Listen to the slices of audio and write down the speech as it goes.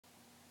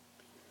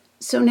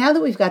So now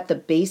that we've got the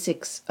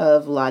basics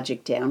of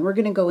logic down, we're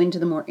going to go into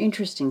the more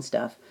interesting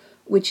stuff,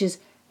 which is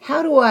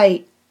how do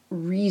I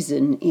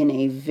reason in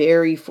a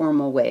very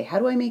formal way? How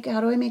do I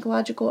make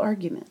logical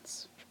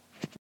arguments?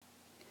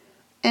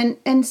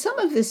 And some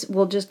of this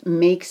will just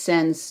make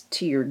sense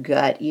to your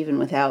gut even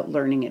without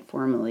learning it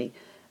formally.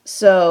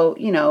 So,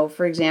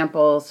 for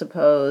example,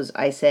 suppose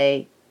I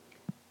say,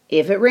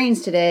 if it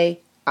rains today,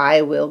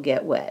 I will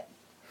get wet.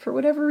 For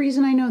whatever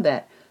reason, I know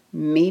that.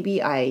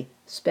 Maybe I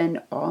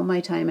spend all my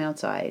time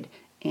outside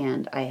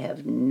and I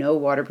have no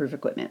waterproof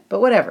equipment.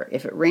 But whatever,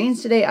 if it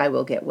rains today, I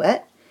will get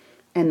wet.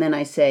 And then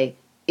I say,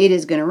 it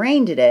is going to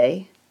rain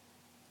today.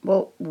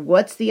 Well,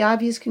 what's the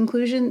obvious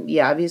conclusion?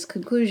 The obvious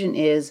conclusion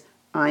is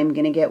I'm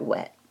going to get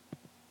wet.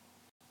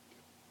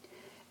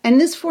 And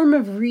this form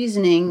of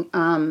reasoning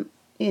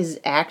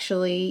is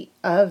actually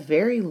a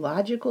very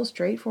logical,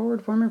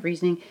 straightforward form of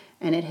reasoning,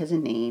 and it has a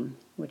name,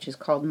 which is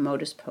called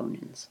modus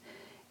ponens.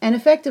 And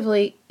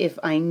effectively, if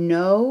I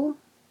know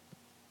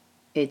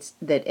it's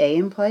that A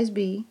implies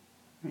B,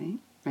 right?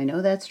 I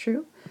know that's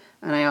true,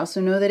 and I also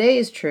know that A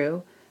is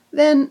true,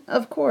 then,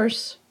 of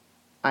course,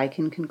 I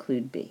can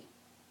conclude B.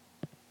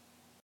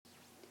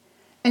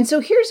 And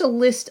so here's a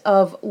list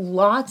of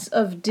lots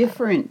of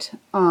different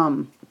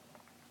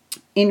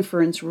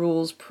inference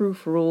rules,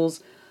 proof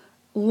rules,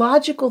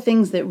 logical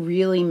things that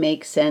really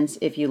make sense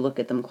if you look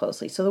at them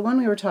closely. So the one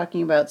we were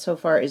talking about so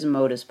far is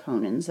modus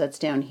ponens. That's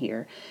down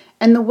here.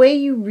 And the way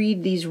you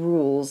read these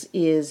rules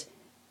is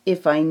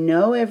if I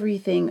know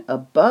everything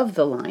above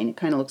the line, it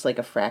kind of looks like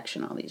a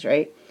fraction, all these,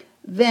 right?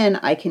 Then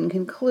I can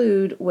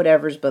conclude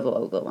whatever's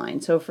below the line.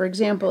 So for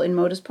example, in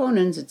modus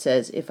ponens, it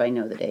says if I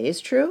know that A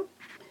is true,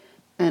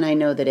 and I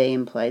know that A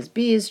implies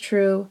B is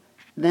true,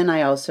 then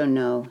I also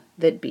know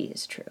that B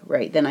is true,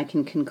 right? Then I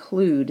can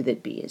conclude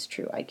that B is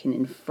true. I can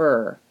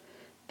infer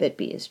that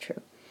B is true.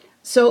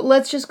 So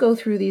let's just go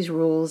through these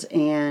rules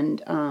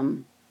and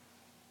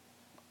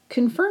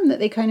confirm that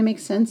they kind of make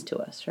sense to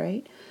us,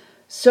 right?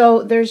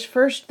 So there's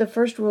the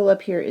first rule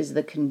up here is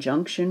the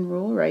conjunction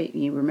rule, right?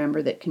 You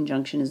remember that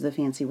conjunction is the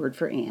fancy word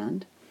for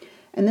and.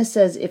 And this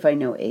says if I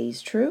know A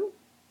is true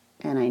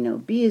and I know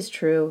B is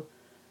true,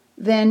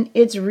 then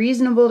it's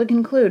reasonable to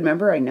conclude.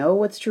 Remember, I know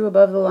what's true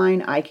above the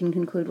line. I can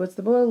conclude what's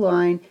the below the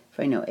line. If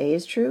I know A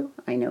is true,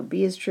 I know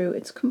B is true.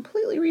 It's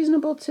completely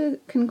reasonable to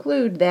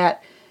conclude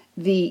that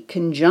the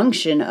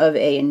conjunction of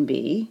A and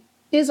B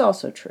is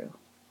also true,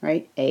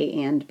 right? A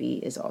and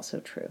B is also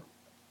true.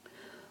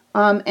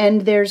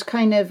 And there's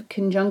kind of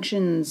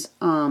conjunctions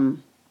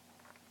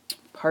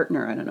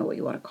partner, I don't know what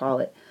you want to call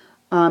it,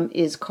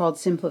 is called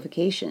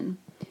simplification.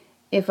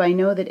 If I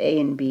know that A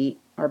and B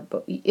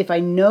if I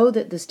know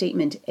that the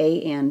statement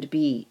A and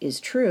B is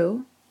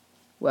true,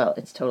 well,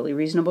 it's totally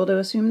reasonable to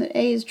assume that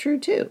A is true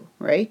too,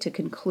 right? To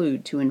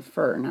conclude, to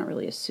infer, not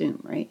really assume,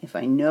 right? If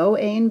I know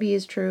A and B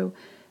is true,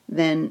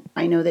 then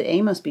I know that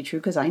A must be true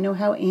because I know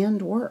how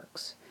and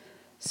works.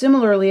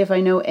 Similarly, if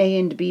I know A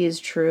and B is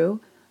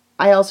true,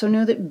 I also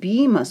know that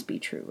B must be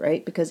true,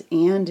 right? Because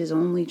and is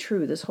only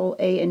true. This whole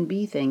A and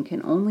B thing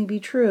can only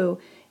be true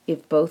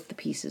if both the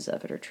pieces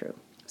of it are true.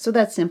 So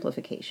that's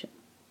simplification.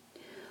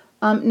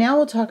 Now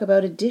we'll talk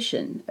about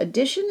addition.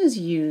 Addition is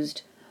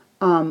used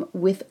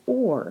with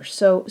or.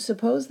 So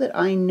suppose that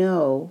I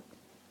know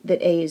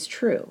that A is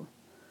true.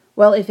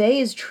 Well, if A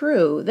is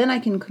true, then I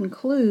can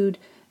conclude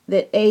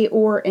that A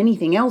or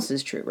anything else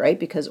is true, right?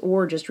 Because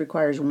or just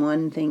requires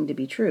one thing to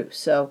be true.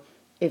 So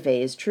if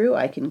A is true,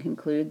 I can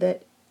conclude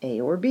that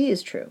A or B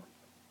is true.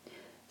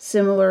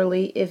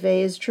 Similarly, if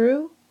A is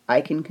true,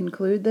 I can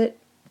conclude that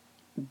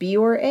B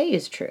or A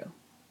is true.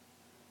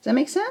 Does that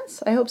make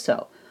sense? I hope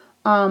so.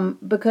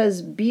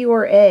 Because B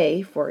or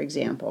A, for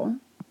example,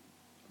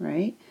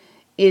 right,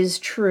 is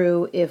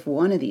true if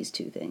one of these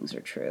two things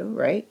are true,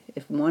 right?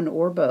 If one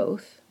or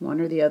both,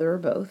 one or the other or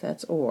both,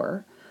 that's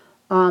or.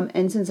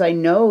 And since I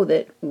know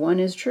that one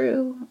is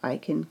true, I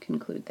can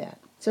conclude that.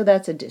 So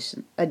that's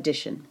addition.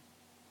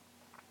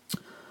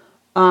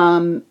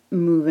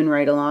 Moving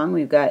right along,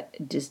 we've got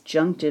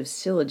disjunctive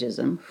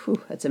syllogism.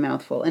 Whew, that's a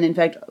mouthful. And in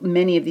fact,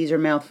 many of these are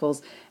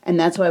mouthfuls, and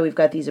that's why we've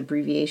got these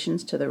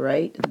abbreviations to the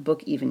right. The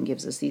book even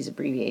gives us these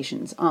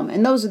abbreviations.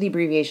 And those are the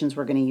abbreviations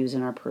we're going to use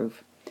in our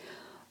proof,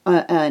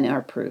 in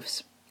our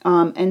proofs.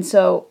 And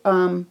so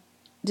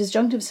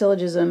disjunctive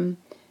syllogism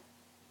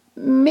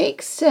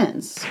makes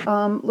sense.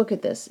 Look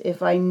at this.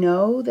 If I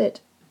know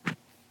that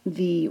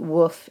the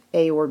woof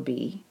A or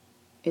B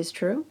is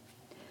true,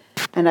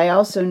 and I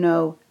also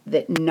know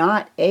that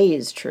not A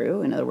is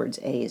true, in other words,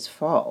 A is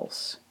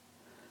false,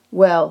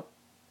 well,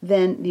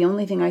 then the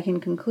only thing I can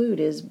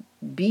conclude is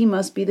B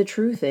must be the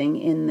true thing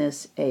in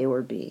this A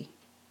or B,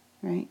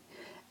 right?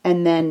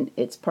 And then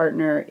its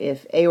partner,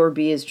 if A or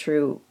B is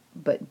true,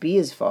 but B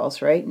is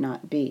false, right,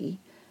 not B,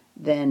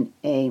 then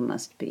A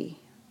must be,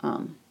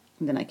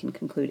 then I can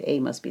conclude A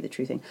must be the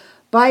true thing.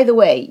 By the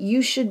way,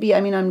 you should be,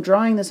 I'm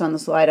drawing this on the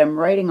slide, I'm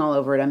writing all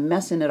over it, I'm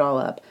messing it all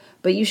up,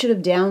 but you should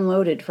have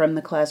downloaded from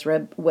the class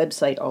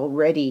website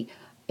already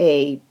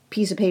a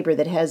piece of paper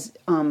that has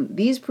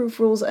these proof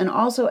rules and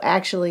also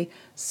actually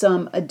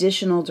some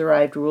additional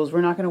derived rules.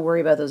 We're not going to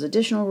worry about those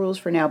additional rules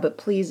for now, but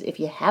please, if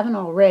you haven't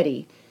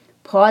already,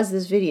 pause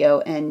this video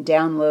and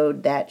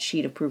download that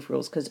sheet of proof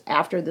rules, because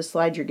after the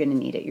slide you're going to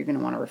need it. You're going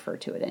to want to refer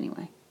to it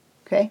anyway.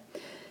 Okay?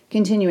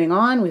 Continuing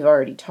on, we've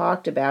already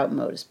talked about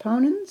modus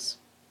ponens.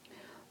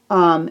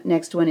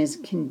 Next one is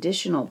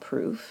conditional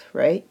proof,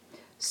 right?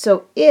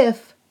 So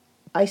if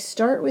I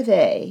start with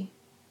A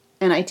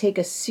and I take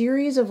a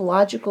series of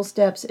logical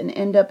steps and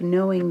end up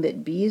knowing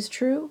that B is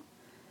true,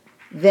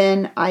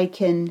 then I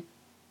can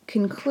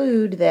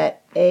conclude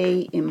that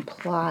A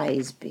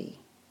implies B.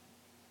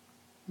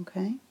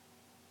 Okay?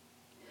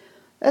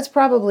 That's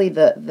probably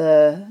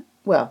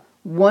well,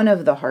 one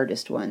of the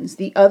hardest ones.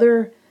 The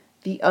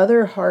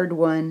other hard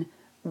one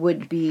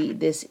would be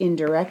this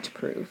indirect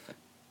proof,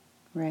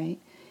 right?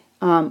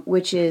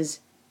 Which is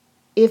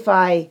if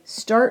I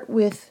start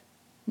with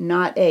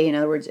not A, in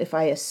other words, if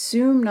I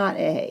assume not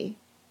A,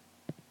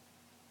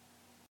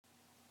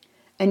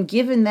 and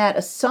given that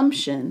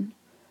assumption,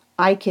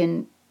 I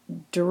can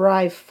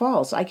derive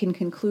false. I can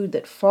conclude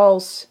that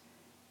false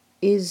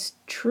is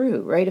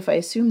true, right? If I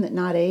assume that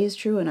not A is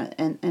true,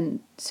 and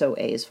so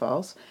A is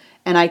false,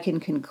 and I can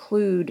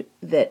conclude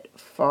that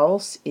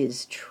false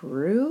is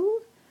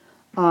true,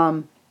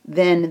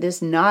 then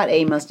this not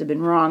A must have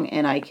been wrong,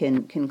 and I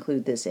can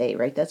conclude this A,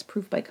 right? That's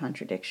proof by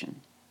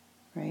contradiction,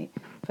 right?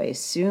 If I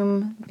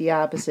assume the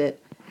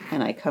opposite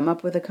and I come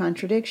up with a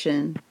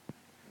contradiction,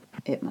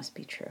 it must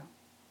be true,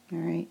 all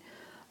right?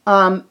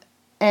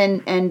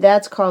 And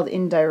that's called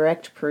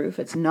indirect proof.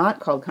 It's not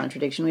called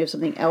contradiction. We have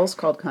something else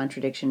called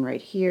contradiction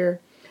right here.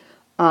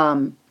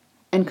 And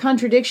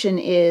contradiction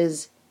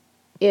is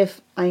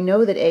if I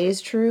know that A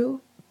is true,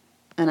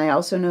 and I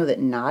also know that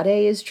not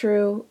A is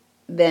true,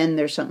 then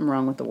there's something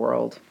wrong with the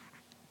world,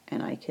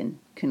 and I can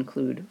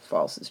conclude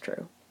false is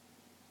true.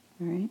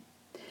 All right?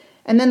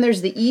 And then there's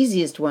the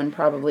easiest one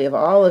probably of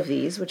all of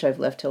these, which I've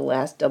left till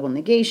last, double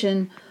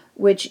negation,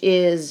 which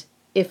is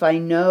if I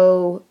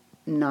know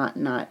not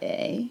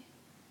A,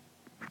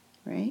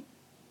 right?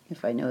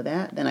 If I know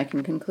that, then I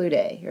can conclude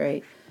A,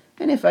 right?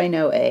 And if I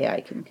know A, I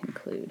can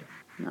conclude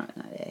not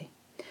A.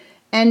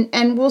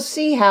 And we'll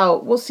see how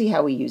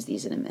we use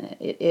these in a minute.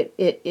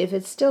 If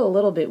it's still a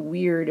little bit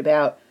weird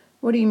about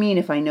what do you mean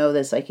if I know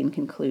this, I can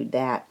conclude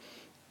that,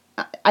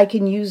 I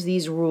can use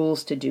these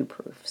rules to do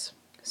proofs.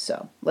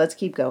 So let's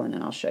keep going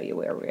and I'll show you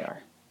where we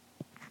are.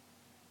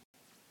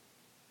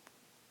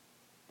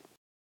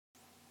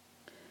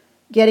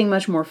 Getting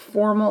much more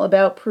formal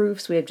about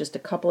proofs, we have just a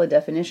couple of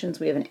definitions.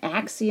 We have an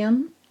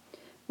axiom,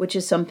 which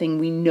is something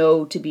we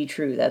know to be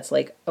true. That's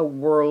like a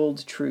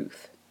world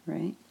truth,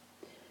 right?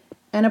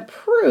 And a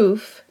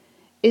proof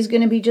is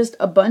going to be just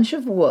a bunch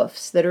of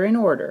woofs that are in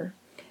order.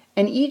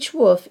 And each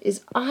woof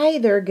is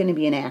either going to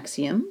be an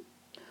axiom,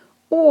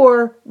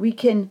 or we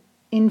can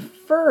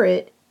infer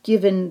it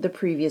given the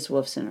previous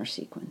woofs in our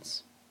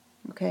sequence.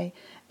 Okay?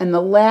 And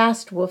the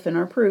last woof in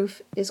our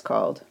proof is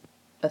called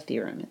a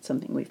theorem. It's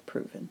something we've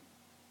proven.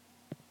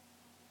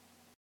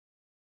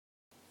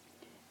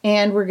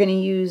 And we're going to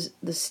use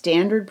the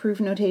standard proof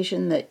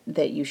notation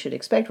that you should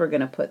expect. We're going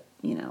to put,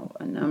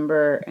 a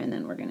number, and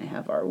then we're going to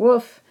have our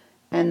woof,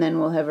 and then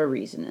we'll have a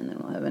reason, and then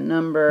we'll have a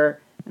number,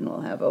 and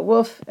we'll have a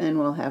woof, and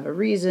we'll have a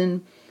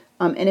reason.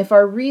 And if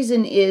our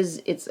reason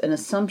it's an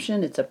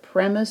assumption, it's a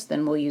premise,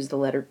 then we'll use the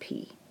letter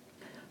P.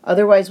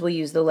 Otherwise, we'll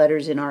use the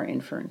letters in our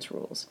inference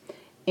rules.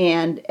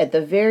 And at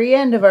the very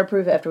end of our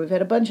proof, after we've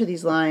had a bunch of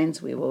these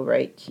lines, we will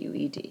write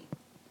QED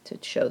to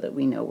show that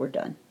we know we're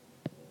done.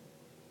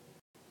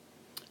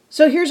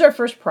 So here's our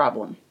first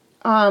problem.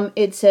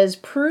 It says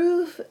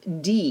prove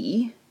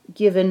D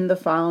given the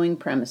following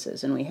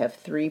premises, and we have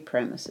 3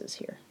 premises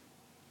here.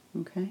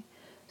 Okay?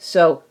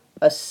 So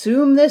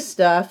assume this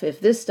stuff.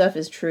 If this stuff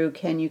is true,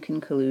 can you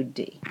conclude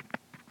D?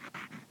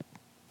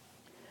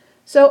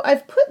 So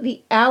I've put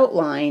the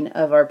outline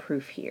of our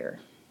proof here.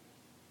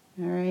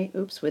 All right,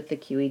 oops, with the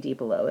QED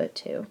below it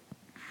too.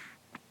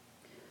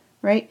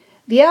 Right?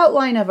 The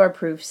outline of our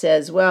proof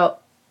says,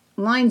 well,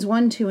 lines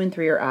 1, 2, and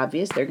 3 are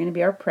obvious. They're going to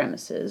be our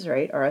premises,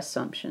 right? Our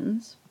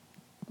assumptions.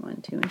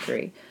 1, 2, and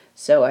 3.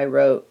 So I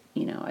wrote,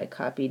 I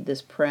copied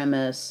this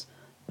premise,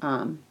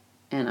 and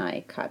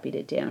I copied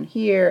it down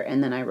here,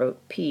 and then I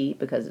wrote P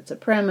because it's a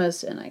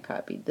premise, and I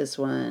copied this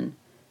one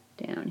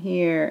down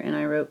here, and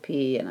I wrote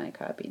P, and I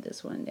copied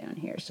this one down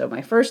here. So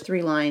my first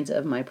 3 lines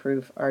of my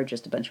proof are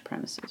just a bunch of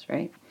premises,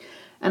 right?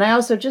 And I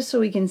also, just so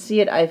we can see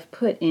it, I've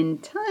put in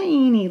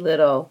tiny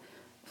little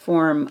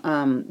form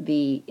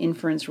the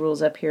inference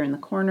rules up here in the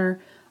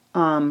corner,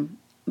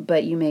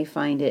 but you may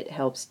find it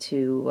helps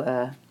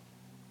to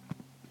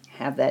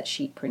have that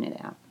sheet printed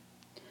out.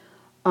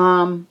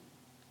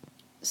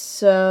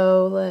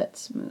 So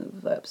let's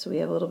move up so we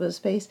have a little bit of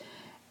space.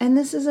 And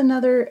this is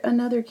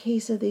another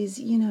case of these,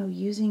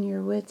 using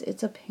your wits.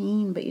 It's a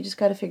pain, but you just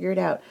got to figure it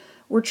out.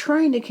 We're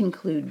trying to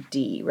conclude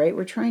D, right?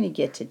 We're trying to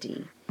get to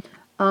D.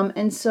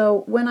 And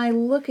so when I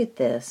look at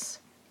this,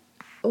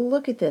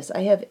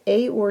 I have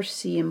A or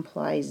C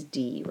implies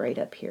D right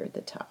up here at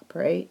the top,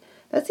 right?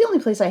 That's the only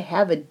place I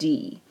have a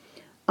D.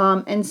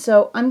 And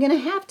so I'm going to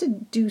have to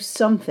do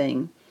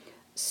something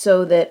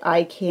so that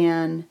I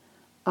can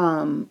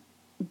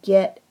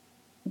get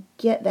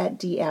that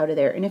D out of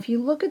there. And if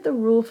you look at the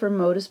rule for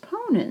modus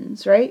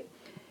ponens, right,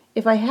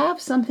 if I have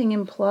something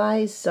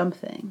implies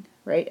something,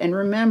 right, and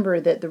remember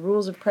that the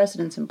rules of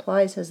precedence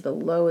implies has the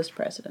lowest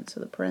precedence, so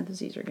the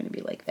parentheses are going to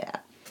be like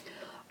that.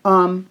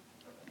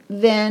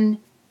 Then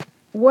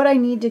what I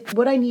need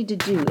to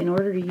do in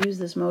order to use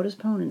this modus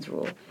ponens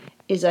rule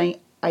is I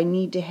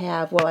need to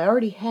have, well, I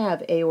already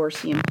have A or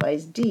C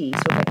implies D,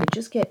 so if I could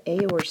just get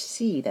A or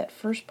C, that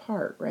first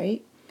part,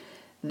 right,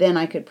 then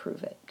I could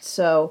prove it.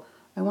 So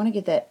I want to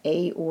get that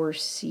A or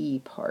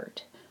C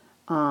part.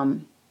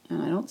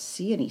 And I don't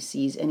see any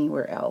C's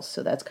anywhere else,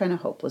 so that's kind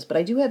of hopeless. But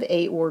I do have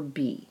A or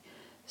B.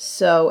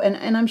 So,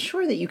 and I'm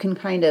sure that you can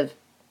kind of,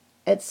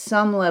 at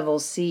some level,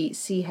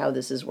 see how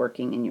this is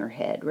working in your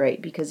head,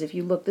 right? Because if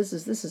you look, this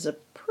is a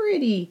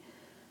pretty,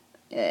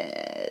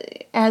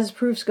 as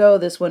proofs go,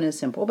 this one is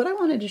simple. But I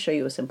wanted to show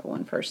you a simple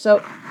one first.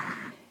 So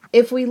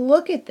if we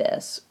look at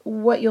this,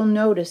 what you'll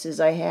notice is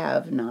I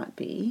have not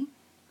B,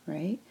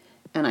 right?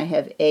 And I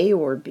have A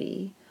or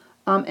B.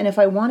 And if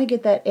I want to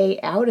get that A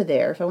out of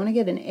there, if I want to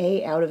get an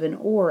A out of an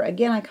or,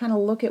 again, I kind of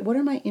look at what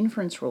are my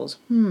inference rules?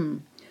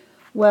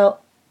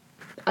 Well,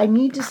 I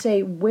need to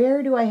say,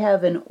 where do I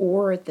have an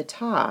or at the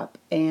top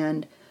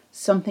and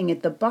something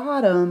at the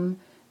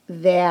bottom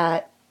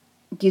that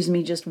gives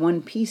me just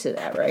one piece of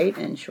that, right?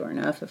 And sure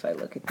enough, if I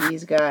look at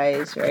these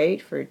guys,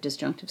 right, for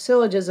disjunctive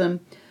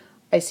syllogism,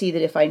 I see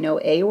that if I know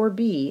A or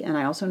B, and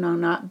I also know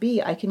not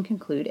B, I can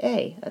conclude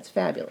A. That's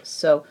fabulous.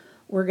 So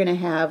we're going to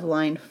have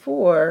line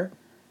 4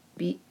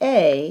 be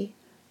A.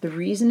 The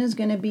reason is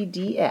going to be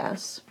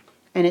DS.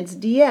 And it's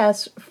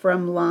DS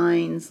from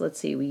lines, let's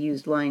see, we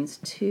used lines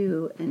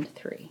 2 and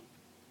 3,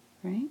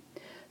 right?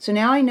 So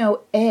now I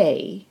know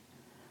A,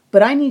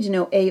 but I need to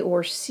know A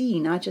or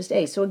C, not just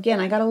A. So again,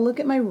 I got to look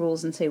at my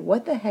rules and say,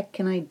 what the heck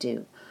can I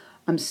do?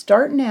 I'm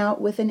starting out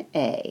with an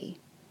A,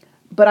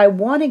 but I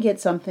want to get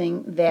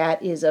something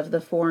that is of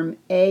the form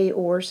A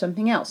or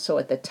something else. So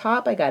at the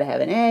top, I got to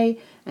have an A,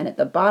 and at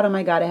the bottom,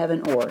 I got to have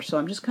an or. So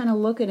I'm just kind of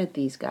looking at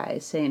these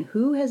guys, saying,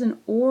 who has an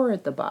or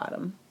at the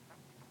bottom?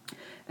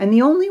 And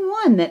the only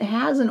one that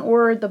has an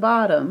or at the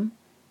bottom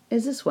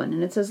is this one,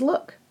 and it says,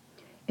 look,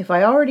 if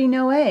I already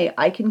know A,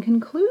 I can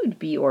conclude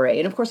B or A.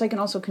 And of course, I can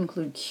also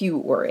conclude Q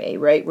or A,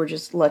 right? We're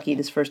just lucky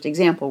this first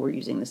example, we're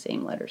using the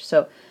same letters.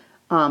 So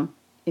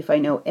if I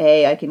know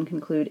A, I can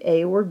conclude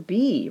A or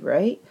B,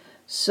 right?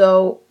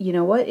 So, you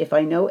know what? If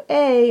I know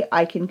A,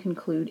 I can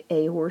conclude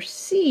A or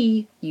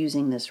C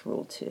using this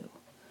rule too,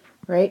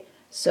 right?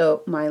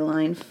 So my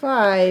line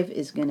 5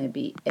 is going to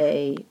be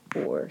A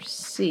or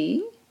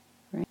C,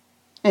 right?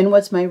 And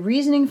what's my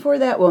reasoning for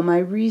that? Well, my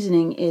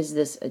reasoning is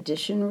this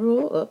addition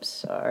rule. Oops,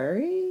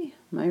 sorry.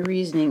 My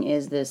reasoning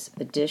is this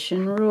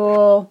addition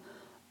rule,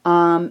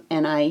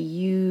 and I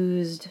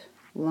used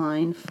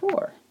line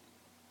 4,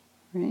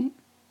 right?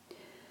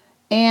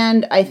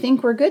 And I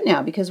think we're good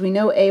now because we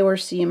know A or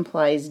C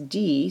implies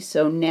D,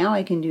 so now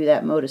I can do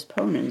that modus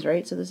ponens,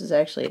 right? So this is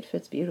actually, it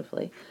fits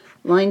beautifully.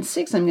 Line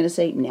 6, I'm going to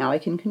say, now I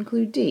can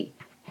conclude D.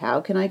 How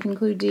can I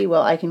conclude D?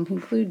 Well, I can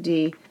conclude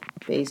D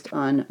based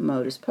on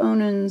modus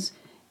ponens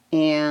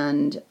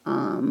and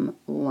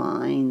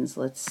lines,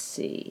 let's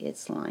see,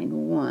 it's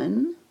line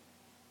 1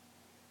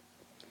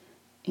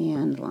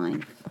 and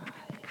line 5.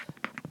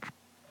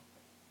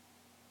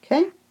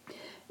 Okay?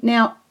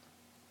 Now,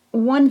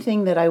 one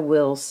thing that I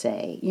will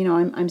say, you know,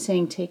 I'm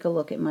saying take a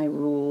look at my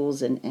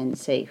rules and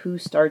say who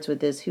starts with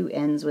this, who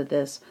ends with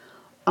this.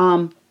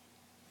 You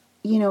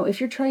know,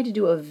 if you're trying to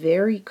do a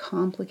very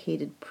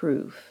complicated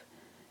proof,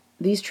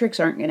 these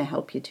tricks aren't going to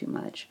help you too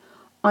much.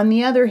 On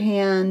the other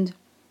hand,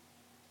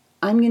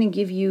 I'm going to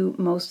give you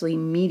mostly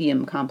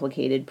medium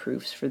complicated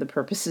proofs for the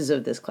purposes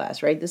of this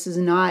class, right? This is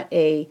not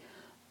a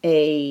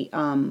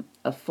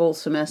full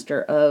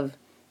semester of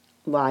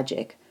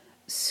logic.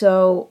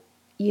 So,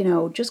 you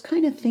know, just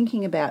kind of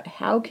thinking about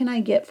how can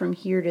I get from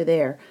here to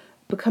there,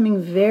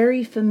 becoming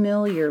very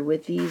familiar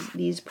with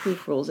these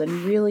proof rules and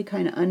really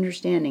kind of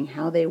understanding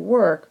how they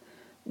work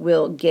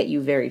will get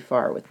you very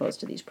far with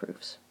most of these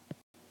proofs.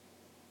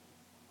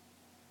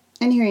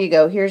 And here you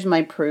go. Here's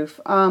my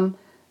proof.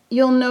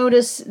 You'll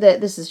notice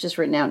that this is just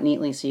written out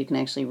neatly so you can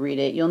actually read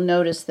it. You'll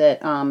notice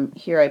that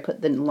here I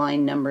put the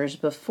line numbers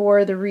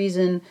before the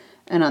reason,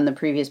 and on the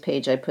previous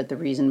page I put the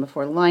reason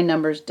before the line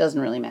numbers. Doesn't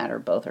really matter.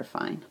 Both are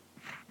fine.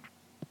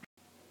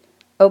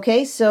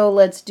 Okay, so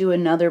let's do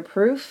another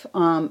proof.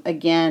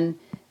 Again,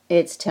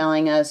 it's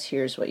telling us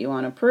here's what you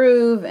want to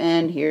prove,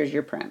 and here's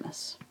your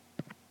premise.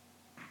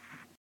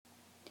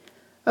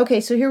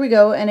 Okay, so here we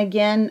go, and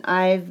again,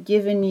 I've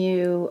given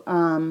you,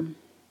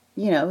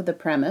 you know, the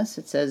premise.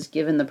 It says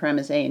given the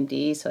premise A and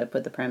D, so I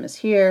put the premise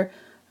here.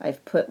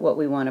 I've put what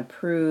we want to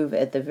prove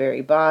at the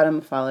very bottom,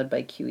 followed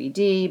by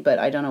QED, but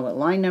I don't know what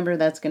line number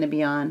that's going to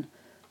be on.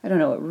 I don't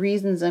know what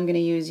reasons I'm going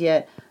to use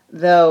yet.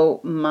 Though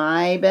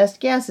my best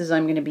guess is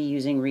I'm going to be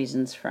using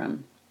reasons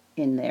from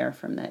in there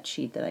from that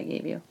sheet that I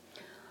gave you.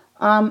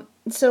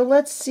 So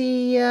let's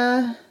see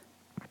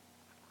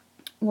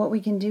what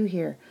we can do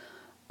here.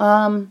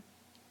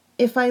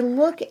 If I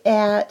look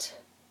at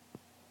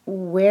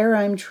where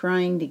I'm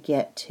trying to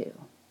get to,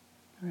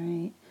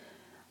 right?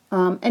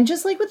 And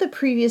just like with the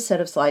previous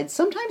set of slides,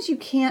 sometimes you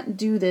can't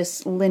do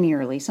this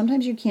linearly.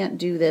 Sometimes you can't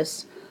do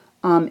this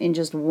in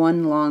just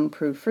one long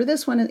proof. For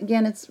this one,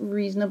 again, it's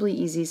reasonably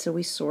easy, so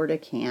we sort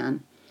of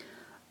can.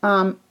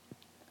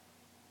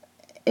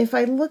 If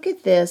I look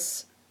at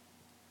this,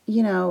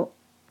 you know,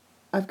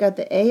 I've got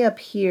the A up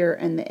here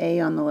and the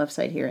A on the left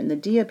side here, and the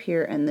D up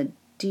here and the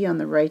D on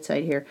the right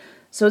side here.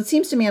 So it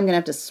seems to me I'm going to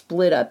have to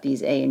split up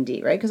these A and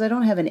D, right? Because I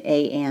don't have an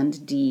A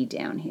and D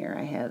down here.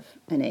 I have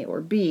an A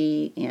or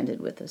B anded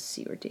with a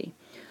C or D.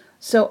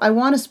 So I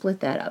want to split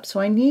that up. So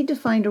I need to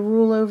find a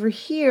rule over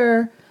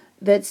here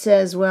that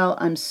says, well,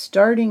 I'm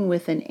starting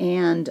with an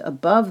and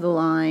above the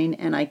line,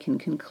 and I can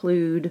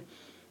conclude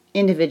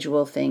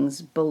individual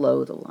things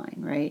below the line,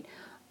 right?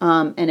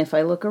 And if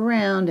I look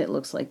around, it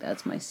looks like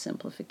that's my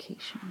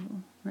simplification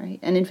rule, right?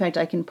 And in fact,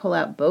 I can pull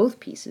out both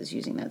pieces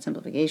using that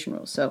simplification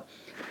rule. So,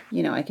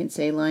 you know, I can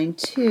say line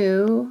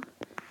 2,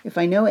 if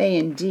I know A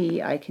and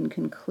D, I can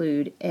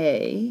conclude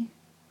A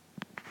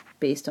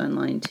based on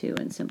line 2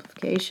 and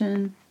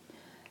simplification.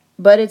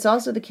 But it's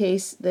also the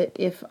case that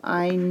if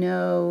I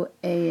know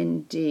A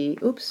and D,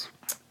 oops,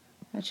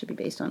 that should be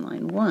based on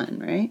line 1,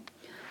 right?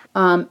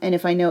 And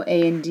if I know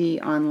A and D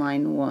on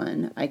line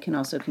 1, I can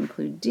also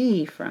conclude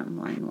D from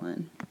line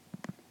 1.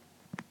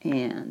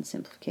 And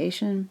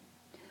simplification.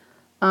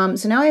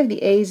 So now I have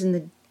the A's and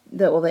the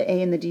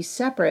A and the D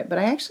separate, but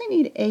I actually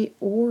need A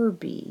or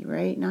B,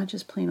 right? Not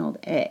just plain old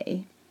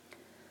A.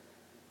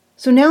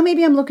 So now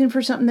maybe I'm looking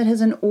for something that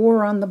has an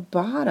or on the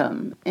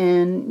bottom.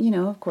 And, you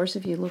know, of course,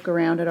 if you look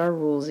around at our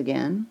rules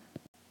again,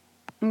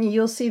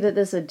 you'll see that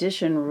this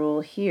addition rule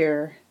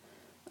here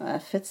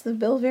fits the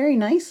bill very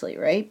nicely,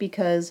 right?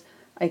 Because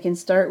I can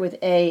start with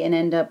A and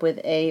end up with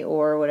A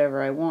or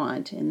whatever I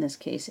want. In this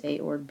case, A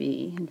or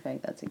B. In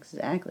fact, that's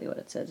exactly what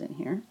it says in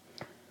here.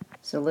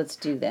 So let's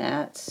do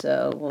that.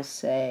 So we'll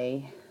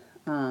say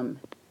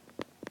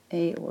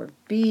A or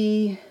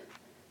B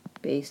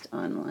based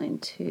on line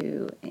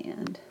 2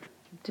 and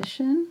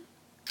addition.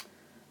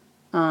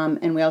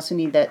 And we also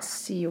need that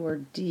C or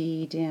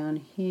D down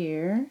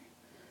here,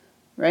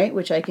 right,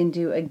 which I can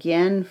do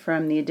again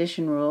from the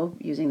addition rule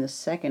using the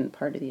second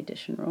part of the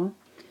addition rule.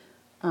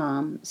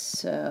 Line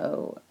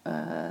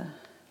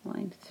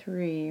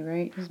 3,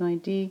 right, is my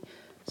D.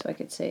 So I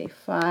could say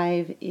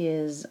 5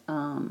 is,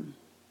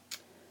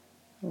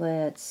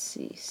 let's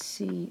see,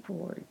 C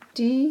or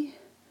D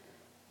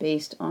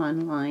based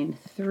on line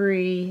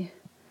 3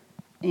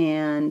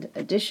 and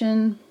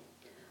addition.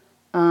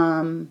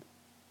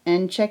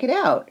 And check it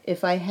out.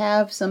 If I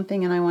have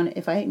something and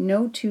if I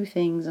know two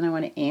things and I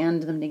want to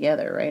and them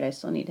together, right, I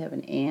still need to have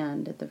an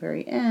and at the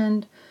very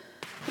end.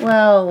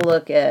 Well,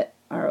 look at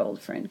our old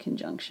friend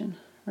conjunction,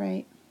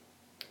 right?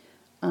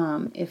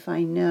 If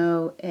I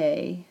know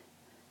A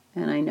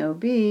and I know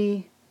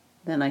B,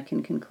 then I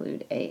can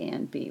conclude A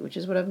and B, which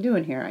is what I'm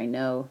doing here. I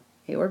know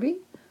A or B,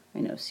 I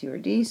know C or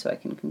D, so I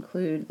can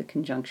conclude the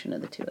conjunction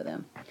of the two of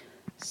them.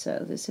 So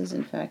this is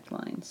in fact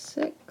line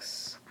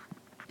 6.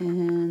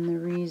 And the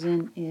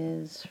reason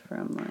is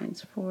from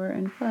lines 4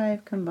 and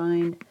 5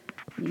 combined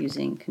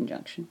using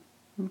conjunction.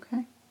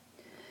 Okay.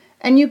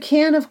 And you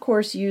can, of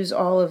course, use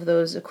all of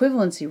those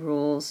equivalency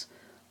rules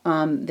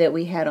that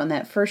we had on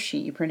that first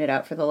sheet you printed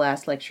out for the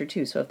last lecture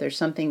too. So if there's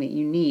something that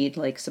you need,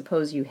 like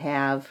suppose you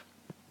have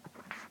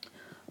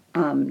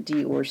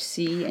D or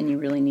C and you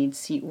really need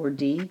C or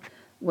D,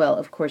 well,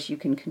 of course, you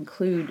can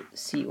conclude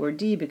C or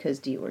D because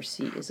D or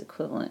C is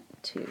equivalent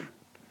to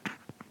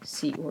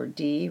C or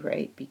D,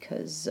 right,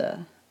 because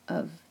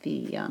of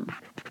the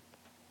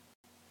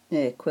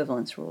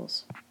equivalence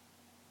rules.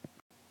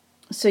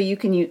 So you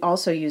can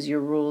also use your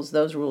rules,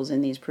 those rules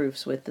in these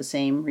proofs with the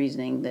same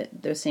reasoning,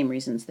 the same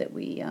reasons that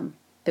we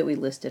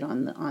listed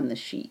on the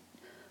sheet.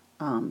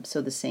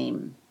 So the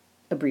same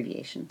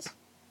abbreviations.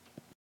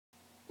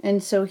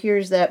 And so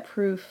here's that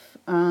proof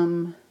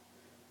written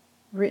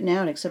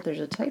out, except there's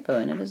a typo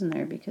in it, isn't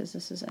there? Because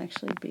this is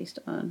actually based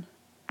on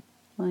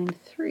line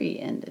 3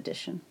 and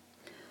addition.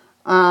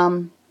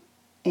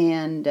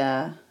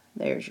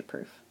 There's your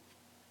proof.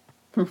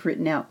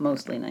 Written out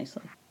mostly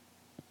nicely.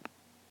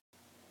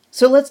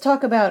 So let's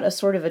talk about a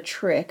sort of a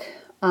trick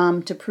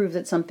to prove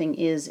that something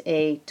is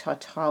a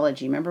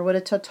tautology. Remember what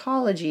a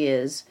tautology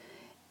is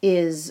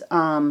it's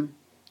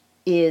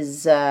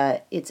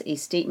a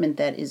statement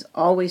that is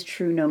always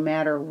true no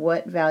matter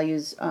what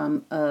values,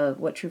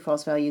 what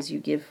true-false values you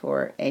give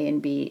for A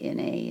and B in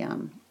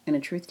a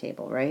truth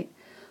table, right?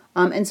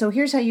 And so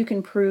here's how you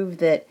can prove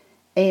that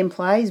A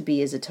implies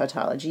B is a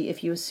tautology.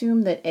 If you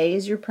assume that A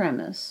is your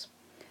premise,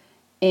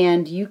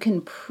 and you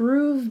can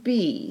prove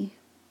B,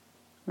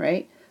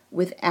 right,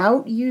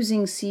 without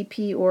using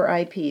CP or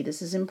IP.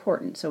 This is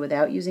important. So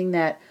without using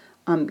that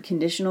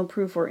conditional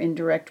proof or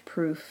indirect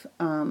proof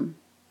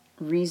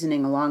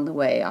reasoning along the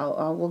way.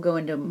 We'll go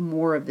into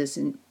more of this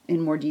in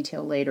more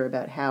detail later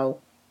about how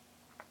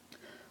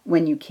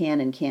when you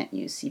can and can't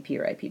use CP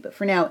or IP. But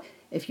for now,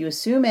 if you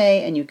assume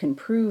A and you can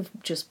prove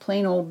just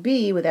plain old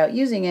B without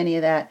using any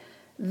of that,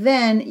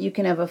 then you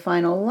can have a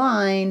final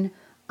line.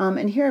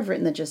 And here I've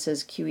written that just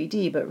says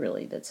QED, but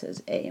really that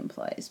says A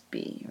implies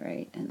B,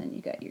 right? And then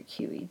you got your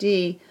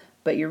QED,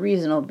 but your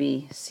reason will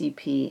be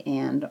CP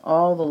and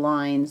all the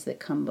lines that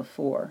come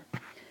before.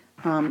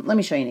 Let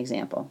me show you an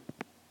example.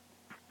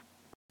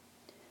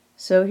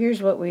 So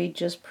here's what we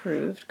just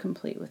proved,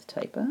 complete with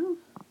typo.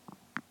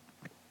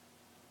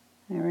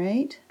 All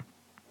right.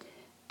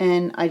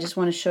 And I just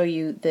want to show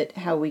you that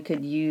how we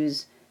could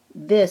use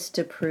this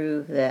to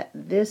prove that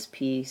this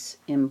piece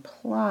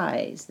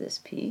implies this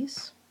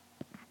piece.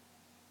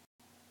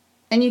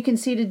 And you can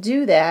see to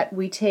do that,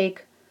 we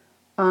take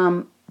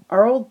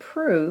our old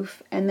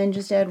proof and then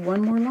just add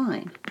one more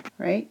line,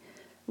 right?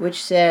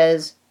 Which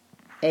says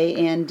A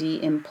and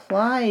D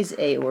implies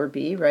A or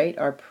B, right?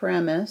 Our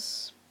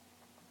premise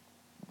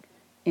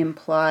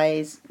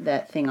implies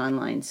that thing on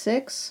line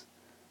 6,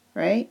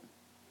 right?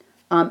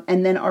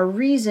 And then our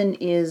reason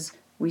is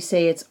we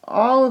say it's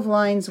all of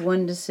lines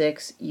 1 to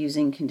 6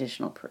 using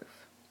conditional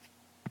proof.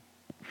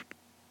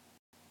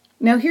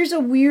 Now here's a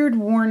weird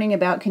warning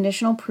about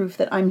conditional proof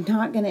that I'm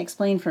not going to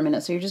explain for a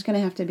minute, so you're just going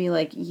to have to be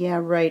like, yeah,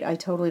 right, I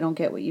totally don't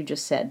get what you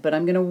just said, but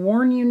I'm going to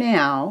warn you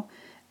now,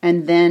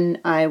 and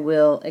then I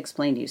will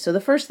explain to you. So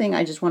the first thing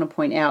I just want to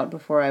point out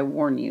before I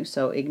warn you,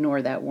 so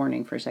ignore that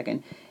warning for a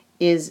second,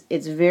 is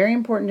it's very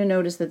important to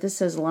notice that this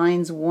says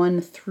lines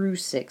 1 through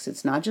 6.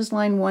 It's not just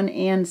line 1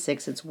 and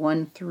 6, it's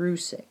 1 through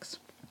 6,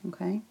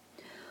 okay?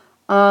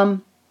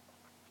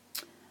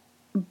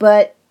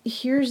 But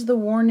here's the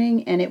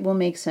warning, and it will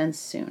make sense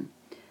soon.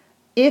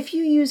 If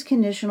you use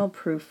conditional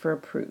proof for a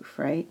proof,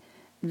 right,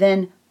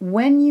 then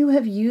when you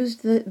have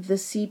used the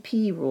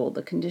CP rule,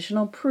 the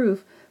conditional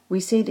proof, we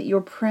say that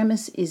your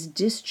premise is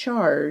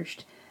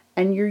discharged,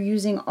 and you're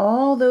using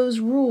all those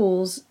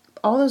rules,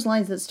 all those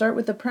lines that start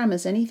with the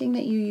premise, anything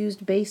that you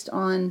used based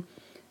on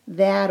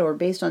that or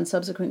based on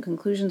subsequent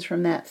conclusions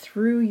from that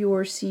through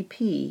your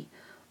CP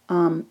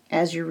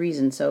as your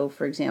reason. So,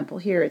 for example,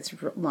 here it's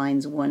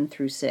lines 1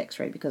 through 6,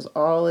 right, because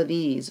all of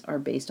these are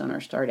based on our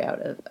start out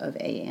of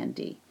A and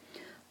D.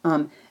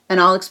 And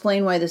I'll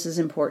explain why this is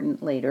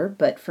important later,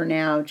 but for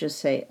now, just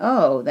say,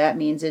 oh, that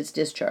means it's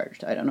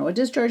discharged. I don't know what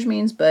discharge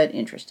means, but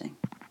interesting.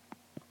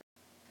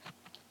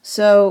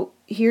 So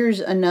here's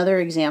another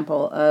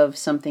example of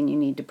something you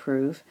need to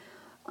prove.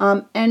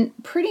 And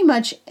pretty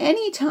much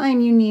any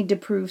time you need to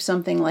prove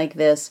something like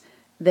this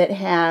that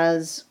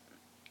has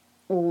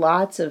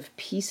lots of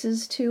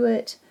pieces to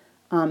it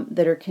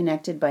that are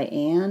connected by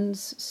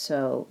ands,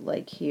 so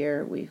like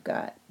here we've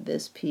got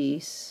this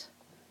piece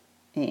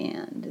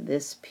and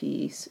this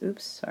piece,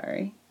 oops,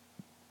 sorry,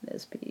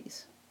 this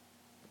piece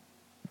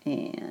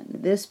and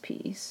this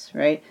piece,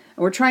 right?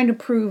 And we're trying to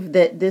prove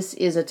that this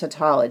is a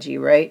tautology,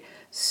 right?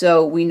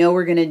 So we know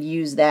we're going to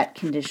use that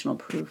conditional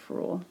proof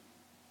rule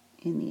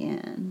in the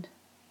end,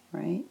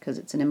 right? Because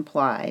it's an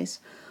implies.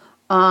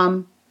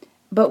 But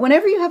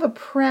whenever you have a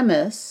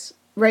premise,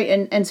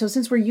 right, and so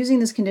since we're using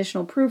this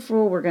conditional proof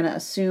rule, we're going to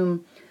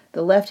assume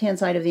the left-hand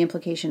side of the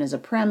implication is a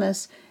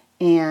premise,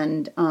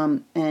 and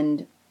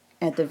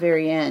at the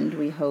very end,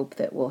 we hope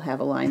that we'll have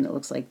a line that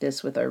looks like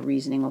this with our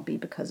reasoning will be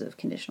because of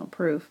conditional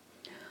proof.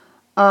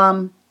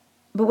 But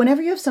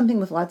whenever you have something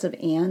with lots of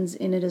ands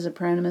in it as a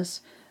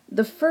premise,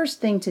 the first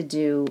thing to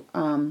do,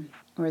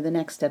 or the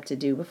next step to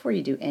do before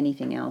you do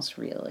anything else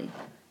really,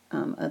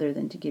 other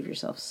than to give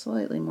yourself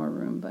slightly more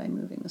room by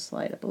moving the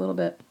slide up a little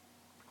bit,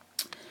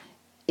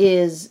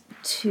 is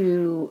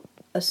to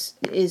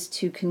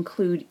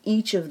conclude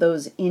each of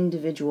those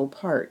individual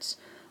parts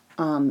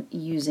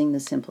using the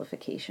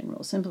simplification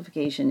rule.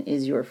 Simplification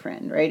is your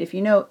friend, right? If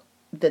you know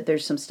that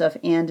there's some stuff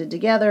anded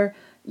together,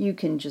 you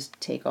can just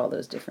take all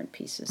those different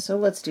pieces. So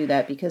let's do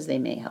that because they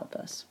may help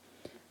us.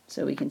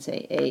 So we can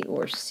say A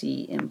or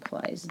C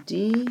implies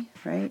D,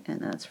 right?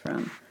 And that's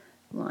from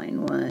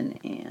line 1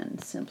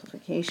 and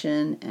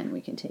simplification. And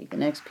we can take the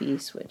next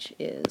piece, which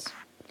is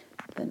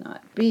the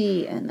not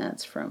B, and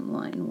that's from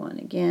line 1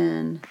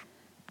 again,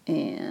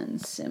 and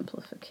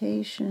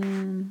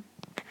simplification,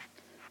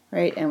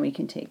 right? And we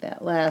can take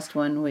that last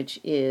one, which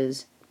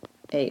is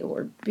A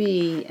or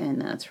B,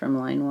 and that's from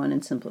line 1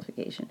 and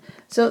simplification.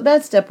 So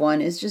that's step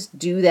 1, is just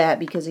do that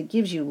because it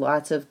gives you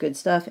lots of good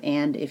stuff,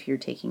 and if you're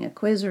taking a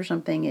quiz or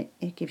something,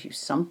 it gives you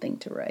something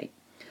to write.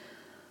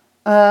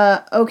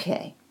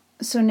 Okay,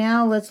 so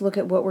now let's look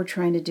at what we're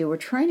trying to do. We're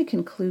trying to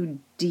conclude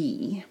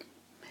D.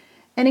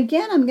 And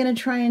again, I'm going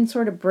to try and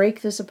sort of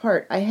break this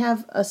apart. I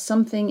have a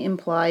something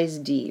implies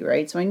D,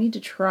 right? So I need to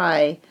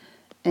try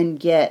and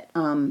get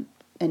an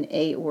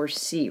A or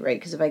C, right?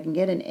 Because if I can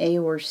get an A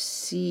or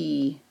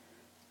C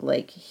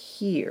like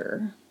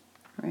here,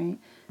 right?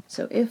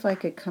 So if I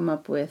could come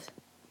up with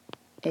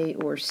A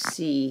or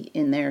C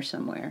in there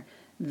somewhere,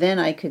 then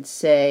I could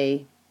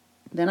say,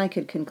 then I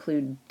could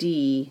conclude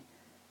D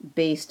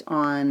based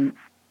on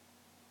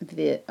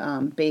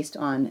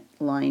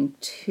line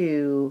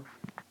 2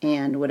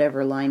 and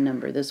whatever line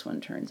number this one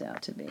turns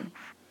out to be.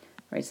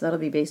 right? So that'll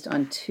be based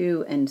on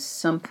 2 and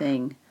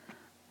something.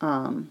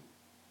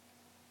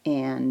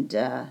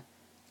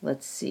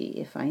 Let's see,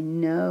 if I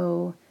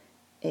know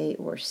A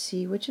or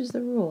C, which is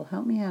the rule?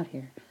 Help me out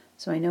here.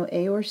 So I know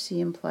A or C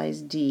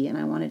implies D, and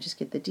I want to just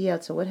get the D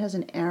out. So what has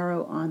an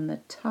arrow on the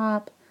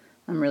top?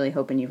 I'm really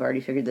hoping you've already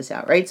figured this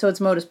out, right? So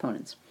it's modus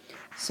ponens.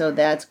 So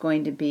that's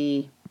going to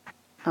be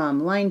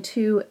line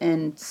 2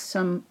 and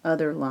some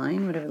other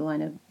line, whatever the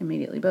line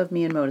immediately above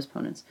me, and modus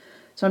ponens.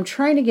 So I'm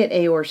trying to get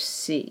A or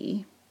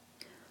C.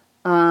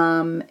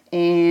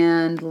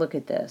 And look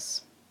at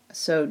this.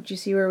 So do you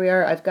see where we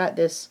are? I've got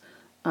this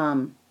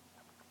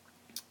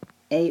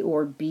A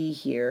or B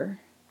here,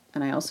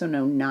 and I also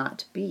know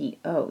not B.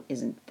 Oh,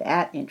 isn't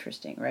that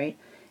interesting, right?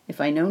 If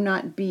I know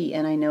not B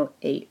and I know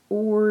A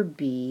or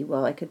B,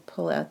 well, I could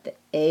pull out the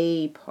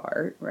A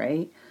part,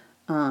 right?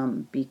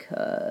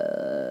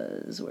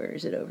 Because, where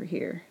is it over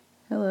here?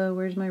 Hello,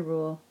 where's my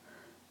rule?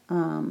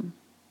 Here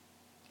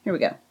we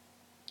go.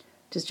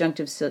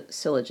 Disjunctive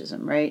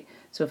syllogism, right?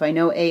 So if I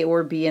know A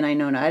or B and I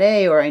know not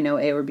A, or I know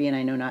A or B and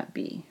I know not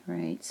B,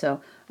 right?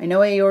 So I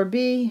know A or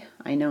B,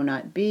 I know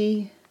not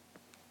B.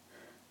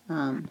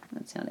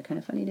 That sounded kind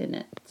of funny, didn't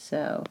it?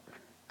 So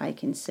I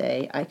can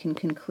say I can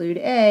conclude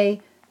A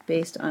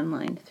based on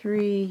line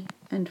 3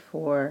 and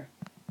 4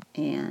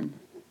 and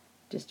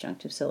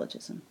disjunctive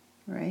syllogism,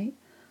 right?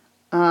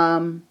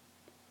 And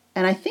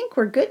I think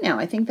we're good now.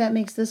 I think that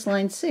makes this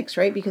line 6,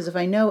 right? Because if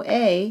I know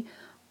A,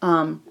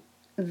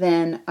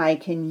 then I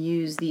can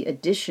use the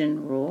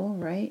addition rule,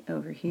 right,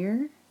 over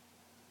here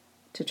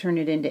to turn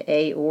it into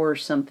A or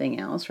something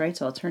else, right?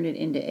 So I'll turn it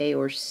into A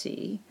or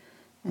C,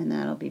 and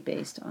that'll be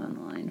based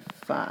on line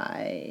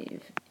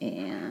 5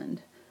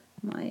 and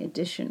my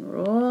addition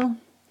rule.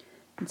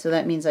 And so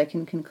that means I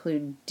can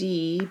conclude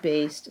D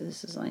based,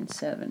 this is line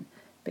 7,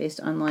 based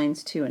on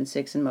lines 2 and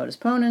 6 in modus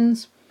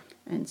ponens.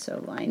 And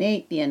so line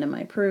 8, the end of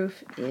my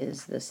proof,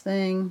 is this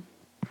thing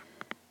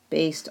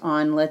based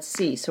on, let's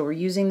see, so we're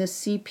using the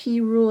CP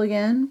rule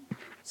again.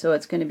 So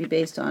it's going to be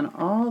based on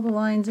all the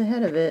lines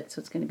ahead of it. So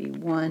it's going to be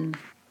 1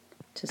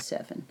 to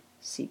 7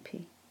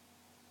 CP.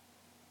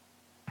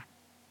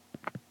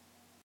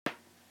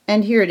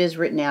 And here it is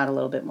written out a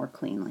little bit more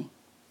cleanly.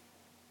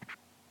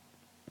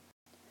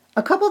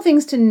 A couple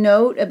things to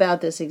note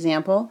about this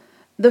example.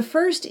 The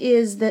first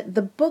is that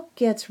the book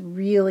gets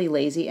really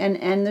lazy,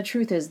 and the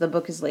truth is the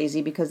book is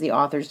lazy because the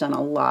author's done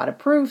a lot of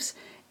proofs,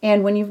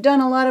 and when you've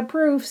done a lot of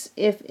proofs,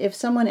 if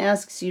someone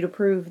asks you to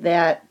prove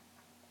that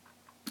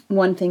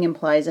one thing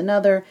implies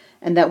another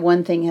and that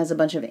one thing has a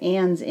bunch of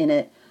ands in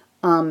it,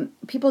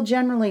 people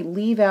generally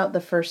leave out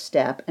the first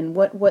step, and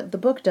what the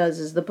book does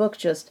is the book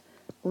just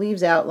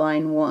leaves out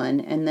line 1,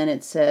 and then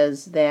it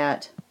says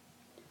that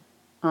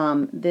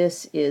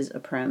this is a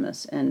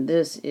premise, and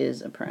this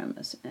is a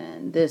premise,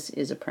 and this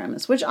is a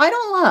premise, which I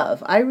don't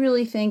love. I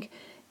really think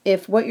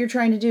if what you're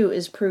trying to do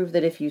is prove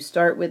that if you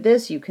start with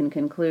this, you can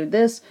conclude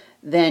this,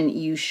 then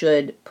you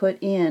should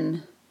put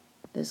in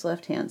this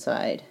left-hand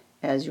side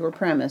as your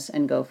premise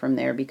and go from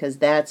there, because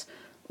that's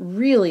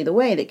really the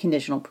way that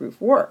conditional proof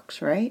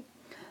works, right?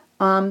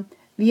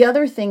 The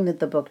other thing that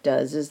the book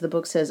does is the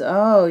book says,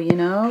 oh, you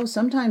know,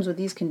 sometimes with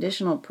these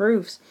conditional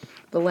proofs,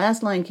 the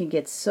last line can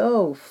get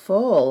so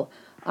full.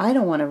 I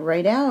don't want to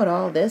write out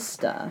all this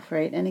stuff,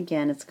 right? And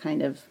again, it's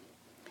kind of,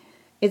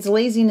 it's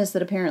laziness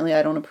that apparently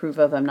I don't approve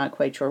of. I'm not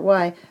quite sure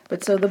why.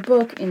 But so the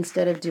book,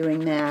 instead of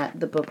doing that,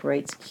 the book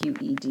writes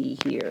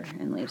QED here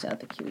and leaves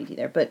out the QED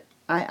there. But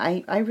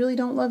I really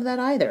don't love that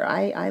either.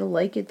 I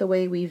like it the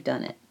way we've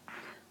done it.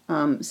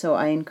 So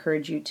I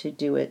encourage you to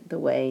do it the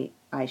way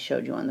I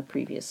showed you on the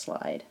previous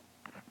slide.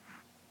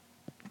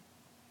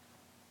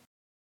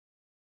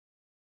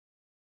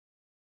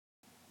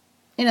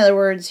 In other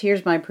words,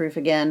 here's my proof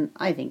again.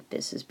 I think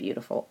this is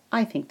beautiful.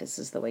 I think this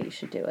is the way you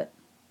should do it.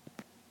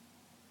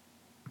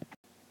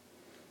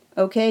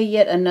 Okay,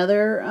 yet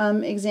another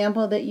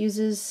example that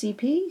uses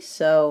CP.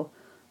 So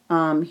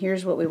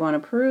here's what we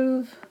want to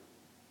prove.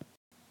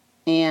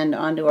 And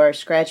onto our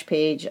scratch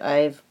page,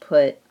 I've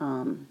put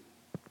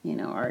you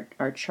know,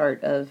 our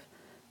chart of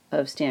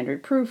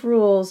standard proof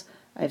rules.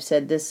 I've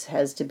said this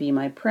has to be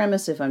my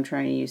premise if I'm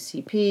trying to use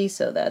CP,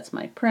 so that's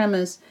my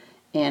premise.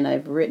 And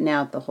I've written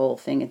out the whole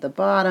thing at the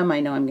bottom. I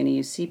know I'm going to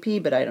use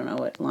CP, but I don't know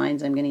what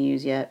lines I'm going to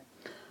use yet.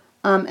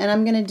 And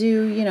I'm going to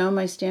do, you know,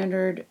 my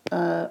standard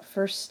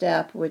first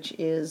step, which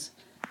is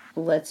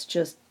let's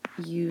just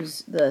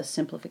use the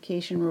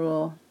simplification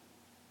rule.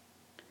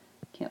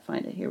 Can't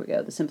find it. Here we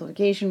go. The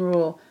simplification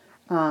rule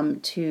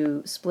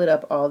to split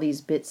up all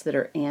these bits that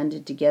are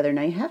anded together.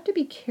 Now you have to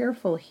be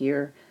careful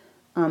here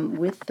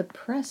with the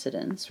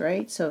precedence,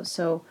 right?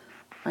 So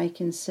I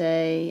can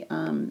say,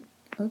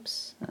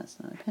 oops, that's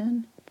not a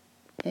pen.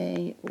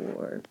 A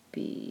or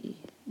B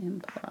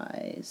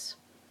implies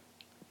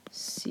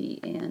C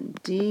and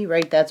D,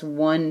 right? That's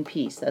one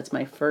piece. That's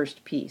my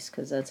first piece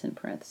because that's in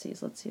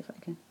parentheses. Let's see if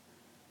I can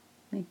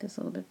make this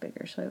a little bit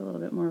bigger so I have a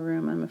little bit more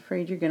room. I'm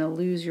afraid you're going to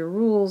lose your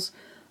rules,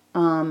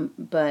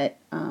 but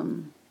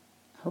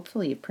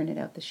hopefully you printed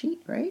out the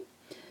sheet, right?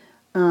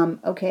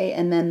 Okay,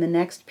 and then the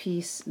next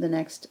piece, the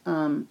next,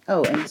 oh,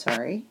 and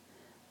sorry.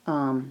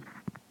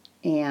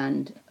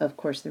 And of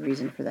course the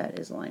reason for that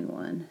is line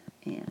 1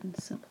 and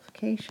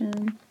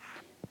simplification.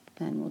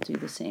 And we'll do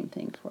the same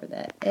thing for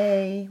that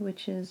A,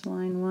 which is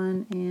line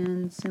 1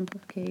 and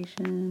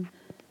simplification.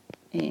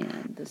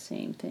 And the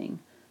same thing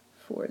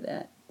for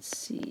that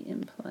C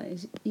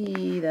implies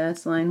E,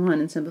 that's line 1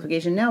 and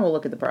simplification. Now we'll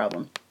look at the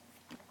problem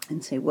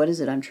and say, what is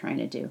it I'm trying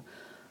to do?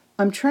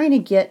 I'm trying to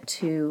get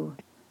to,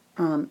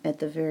 at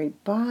the very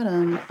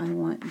bottom, I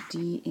want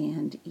D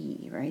and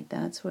E, right?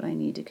 That's what I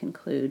need to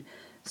conclude.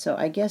 So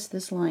I guess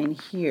this line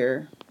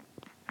here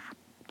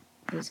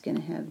is going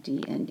to have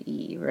D and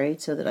E, right?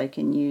 So that I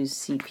can use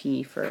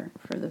CP for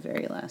the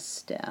very last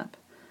step.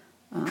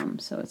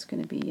 So it's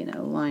going to be, you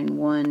know, line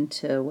 1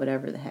 to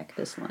whatever the heck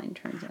this line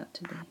turns out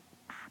to be.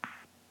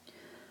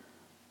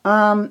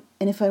 And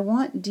if I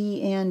want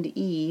D and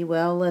E,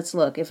 well, let's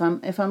look. If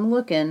I'm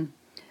looking,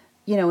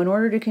 you know, in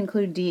order to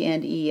conclude D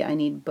and E, I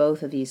need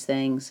both of these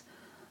things.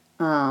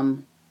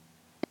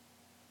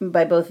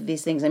 By both of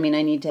these things, I mean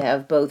I need to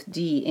have both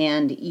D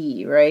and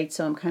E, right?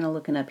 So I'm kind of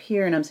looking up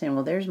here and I'm saying,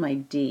 well, there's my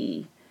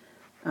D.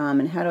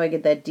 And how do I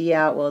get that D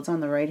out? Well, it's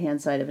on the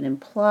right-hand side of an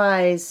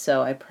implies,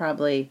 so I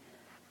probably,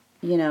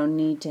 you know,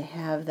 need to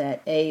have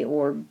that A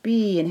or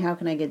B. And how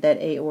can I get that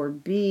A or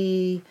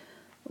B?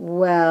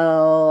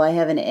 Well, I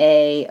have an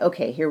A.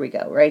 Okay, here we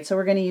go, right? So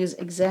we're going to use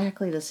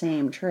exactly the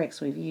same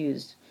tricks we've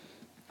used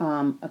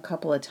a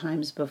couple of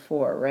times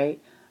before, right?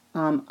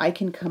 I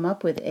can come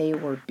up with A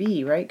or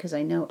B, right? Because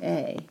I know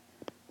A.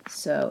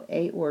 So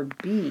A or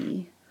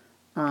B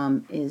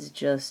is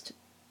just,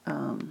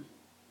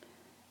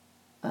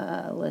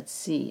 let's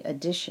see,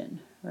 addition,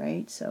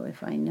 right? So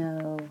if I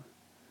know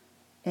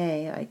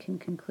A, I can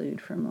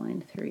conclude from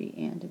line 3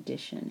 and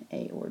addition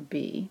A or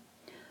B.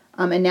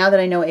 And now that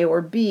I know A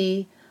or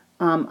B,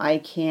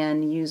 I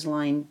can use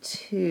line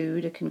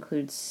 2 to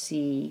conclude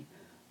C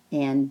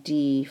and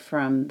D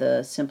from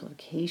the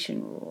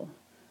simplification rule.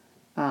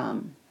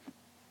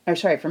 Or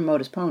sorry, from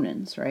modus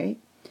ponens, right?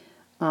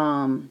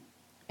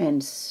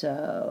 And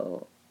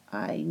so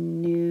I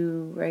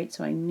knew, right,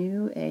 so I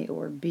knew A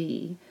or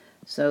B.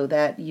 So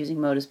that using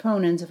modus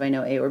ponens, if I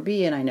know A or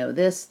B and I know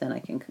this, then I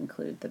can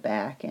conclude the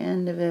back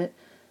end of it.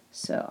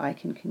 So I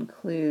can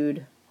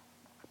conclude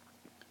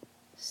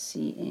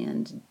C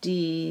and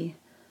D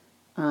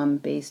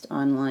based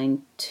on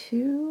line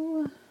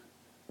 2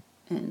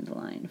 and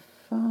line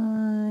 5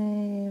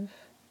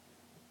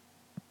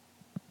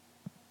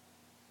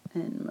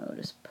 and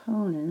modus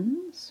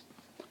ponens.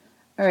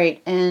 All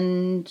right,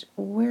 and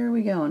where are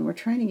we going? We're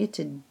trying to get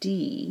to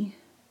D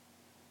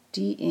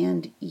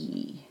and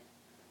E,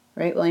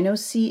 right? Well, I know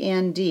C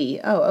and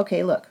D. Oh,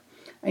 okay, look.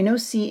 I know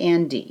C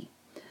and D,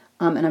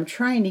 and I'm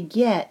trying to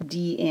get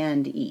D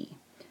and E.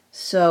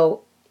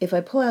 So if I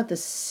pull out the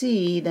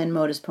C, then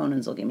modus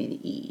ponens will give me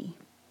the E.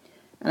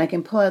 And I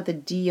can pull out the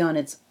D on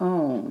its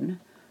own.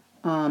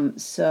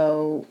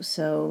 So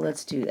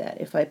let's do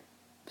that.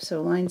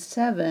 So line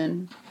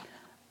 7,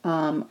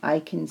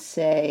 I can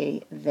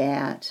say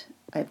that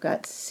I've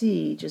got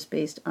C just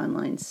based on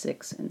line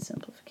 6 and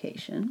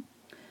simplification.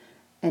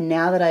 And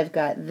now that I've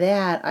got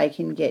that, I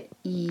can get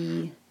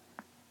E.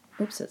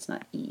 Oops, that's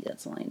not E,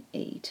 that's line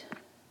 8.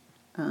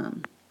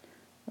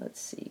 Let's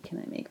see, can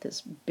I make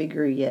this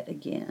bigger yet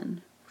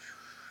again?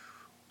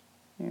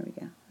 There we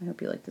go. I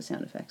hope you like the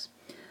sound effects.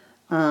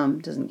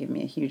 Doesn't give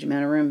me a huge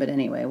amount of room, but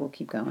anyway, we'll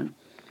keep going.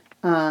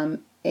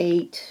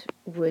 8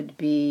 would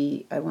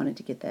be, I wanted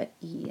to get that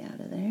E out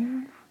of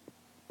there.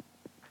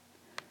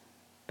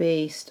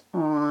 Based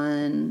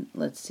on,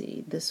 let's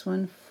see, this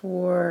one,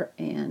 4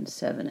 and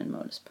 7 in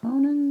modus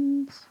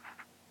ponens.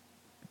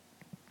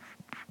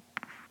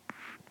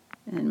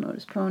 And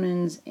modus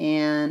ponens,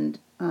 and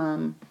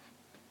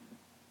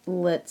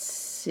let's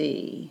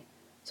see.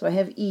 So I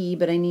have E,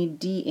 but I need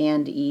D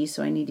and E,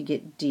 so I need to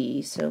get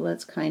D. So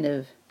let's kind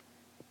of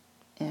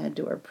add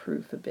to our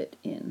proof a bit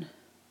in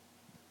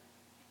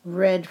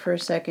red for a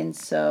second.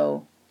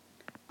 So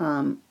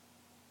I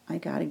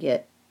got to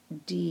get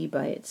D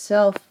by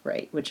itself,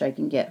 right, which I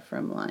can get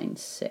from line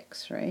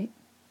 6, right?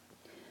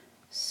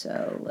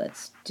 So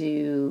let's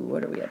do,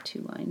 what are we up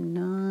to, line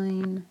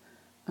 9.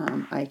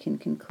 I can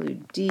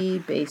conclude D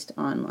based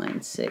on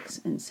line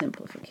 6 and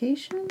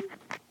simplification,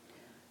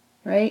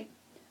 right?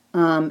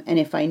 And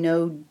if I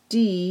know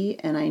D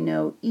and I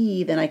know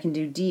E, then I can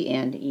do D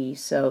and E.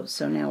 So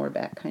now we're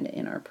back kind of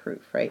in our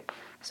proof, right?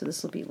 So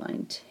this will be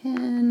line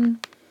 10,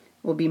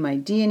 will be my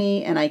D and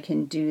E, and I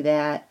can do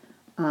that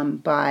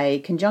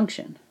by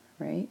conjunction,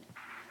 right?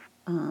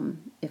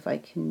 If I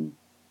can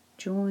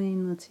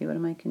join, let's see, what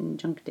am I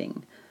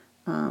conjuncting?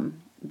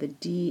 The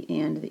D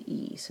and the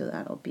E, so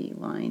that'll be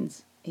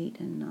lines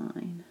 8 and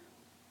 9.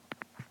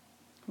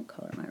 What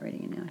color am I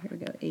writing in now? Here we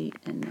go, 8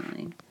 and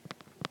 9.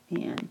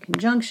 And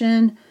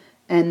conjunction,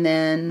 and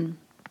then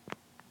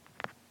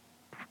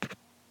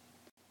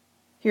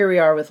here we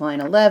are with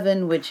line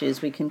 11, which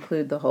is we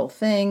conclude the whole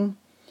thing.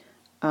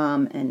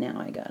 And now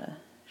I gotta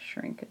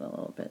shrink it a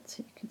little bit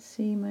so you can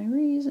see my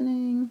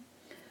reasoning.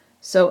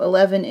 So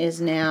 11 is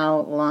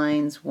now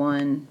lines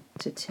 1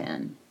 to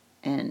 10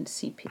 and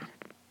CP.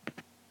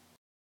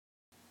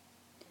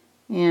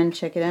 And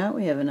check it out,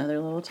 we have another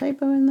little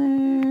typo in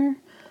there.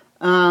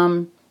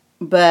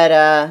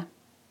 But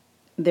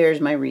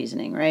there's my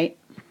reasoning, right?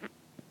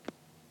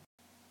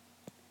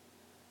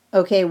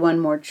 Okay, one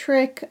more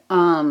trick.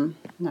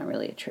 Not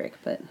really a trick,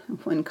 but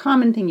one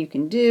common thing you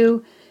can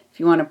do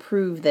if you want to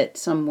prove that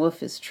some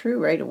woof is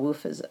true, right? A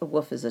woof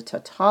is a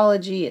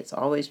tautology. It's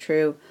always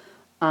true.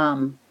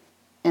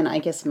 And I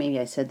guess maybe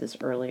I said this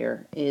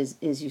earlier, is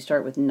you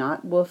start with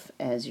not woof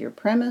as your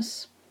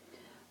premise.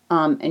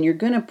 And you're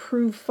going to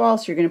prove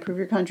false, you're going to prove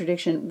your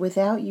contradiction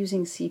without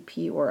using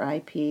CP or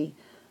IP.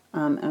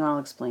 And I'll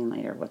explain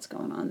later what's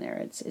going on there.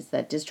 It's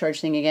that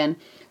discharge thing again.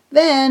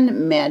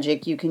 Then,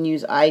 magic, you can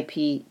use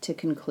IP to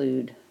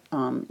conclude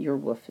your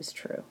woof is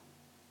true.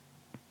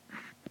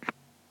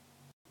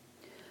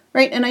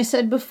 Right, and I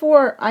said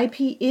before,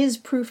 IP is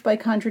proof by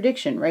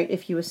contradiction, right?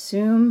 If you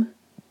assume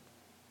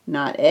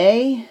not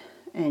A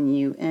and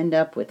you end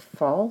up with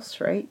false,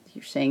 right?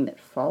 You're saying that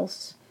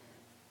false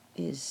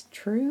is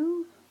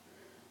true.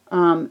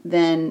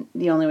 Then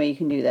the only way you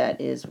can do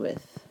that is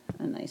with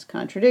a nice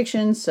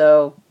contradiction,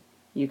 so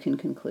you can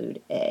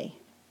conclude A.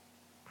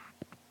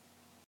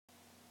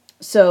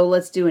 So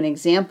let's do an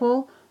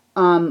example.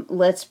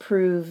 Let's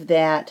prove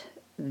that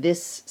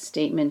this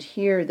statement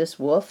here, this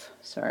woof,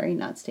 sorry,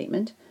 not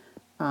statement,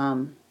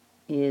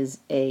 is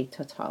a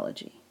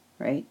tautology,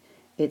 right?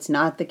 It's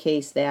not the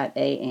case that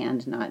A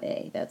and not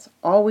A. That's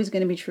always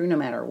going to be true no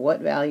matter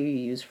what value you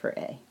use for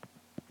A.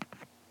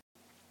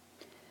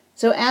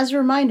 So as a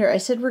reminder, I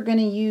said we're going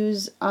to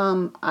use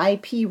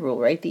IP rule,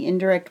 right? The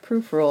indirect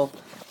proof rule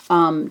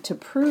to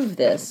prove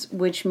this,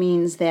 which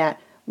means that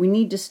we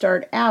need to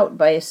start out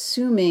by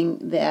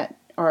assuming that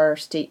our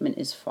statement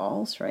is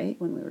false, right?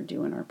 When we were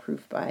doing our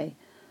proof by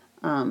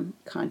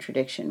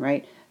contradiction,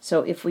 right?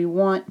 So if we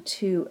want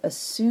to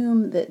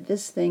assume that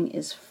this thing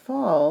is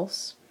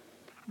false,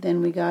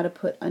 then we got to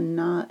put a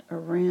not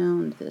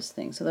around this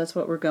thing. So that's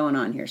what we're going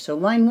on here. So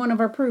line 1 of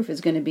our proof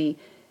is going to be,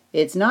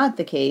 it's not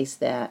the case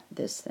that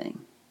this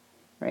thing,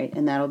 right?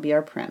 And that'll be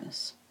our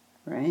premise,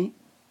 right?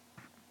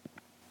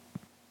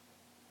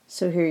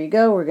 So here you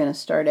go. We're going to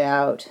start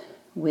out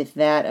with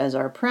that as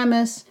our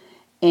premise,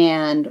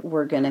 and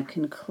we're going to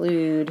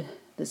conclude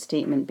the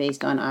statement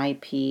based on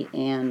IP,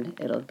 and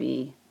it'll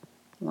be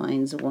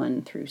lines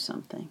 1 through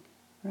something,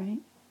 right?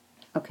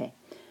 Okay,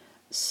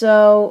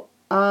 so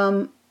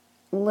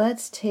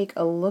let's take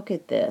a look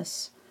at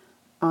this.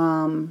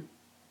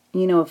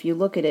 You know, if you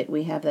look at it,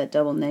 we have that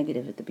double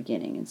negative at the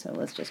beginning, and so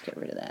let's just get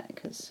rid of that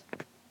because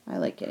I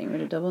like getting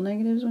rid of double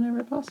negatives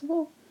whenever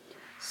possible.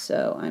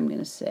 So I'm going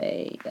to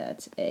say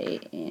that's A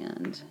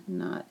and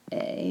not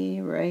A,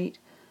 right,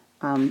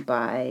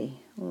 by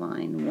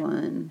line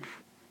 1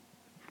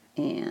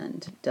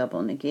 and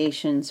double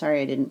negation.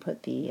 Sorry I didn't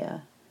put the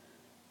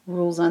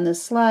rules on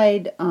this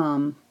slide.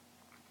 I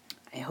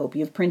hope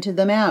you've printed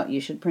them out.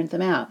 You should print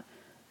them out,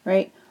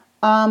 right?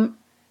 And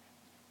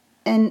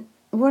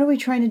what are we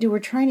trying to do? We're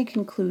trying to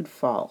conclude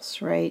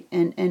false, right?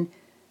 And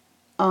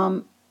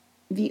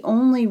the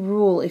only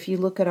rule, if you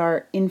look at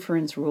our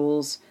inference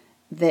rules,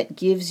 that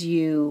gives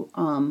you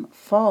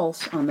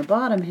false on the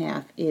bottom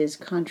half is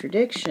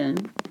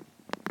contradiction,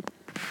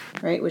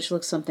 right? Which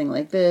looks something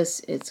like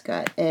this. It's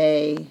got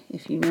A.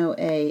 If you know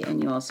A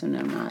and you also know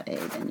not A,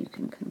 then you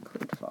can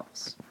conclude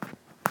false,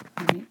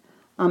 right?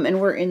 And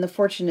we're in the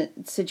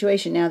fortunate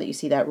situation now that you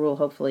see that rule.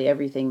 Hopefully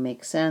everything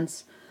makes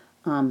sense.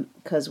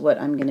 Because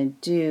what I'm going to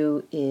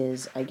do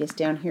is, I guess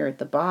down here at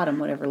the bottom,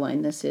 whatever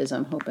line this is,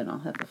 I'm hoping I'll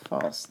have a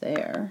false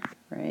there,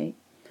 right?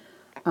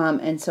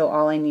 And so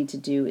all I need to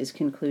do is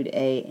conclude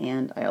A,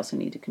 and I also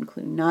need to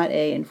conclude not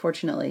A. And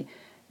fortunately,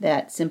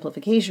 that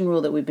simplification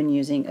rule that we've been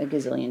using a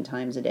gazillion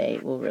times a day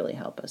will really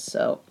help us.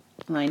 So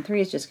line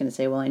 3 is just going to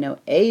say, well, I know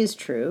A is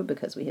true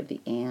because we have the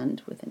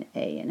and with an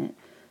A in it.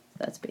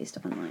 So that's based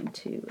on line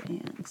 2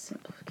 and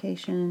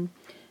simplification.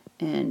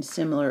 And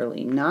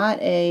similarly,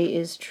 not A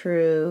is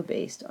true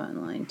based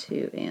on line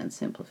 2 and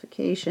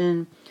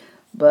simplification.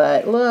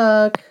 But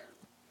look,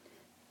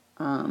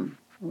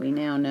 we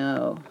now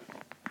know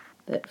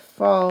that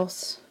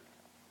false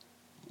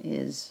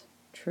is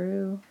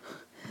true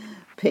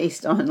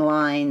based on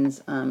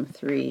lines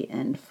 3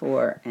 and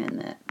 4 and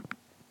that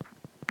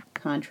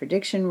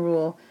contradiction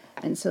rule.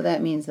 And so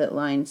that means that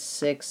line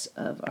 6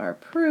 of our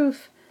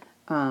proof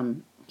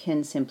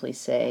can simply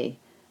say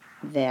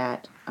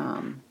that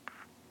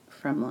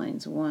from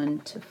lines 1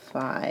 to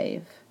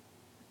 5,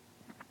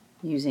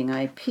 using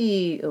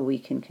IP, we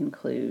can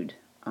conclude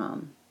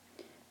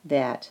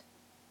that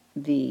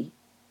the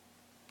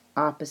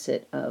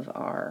opposite of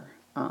our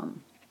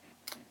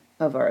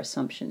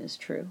assumption is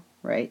true,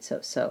 right?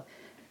 So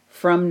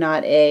from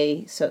not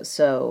A,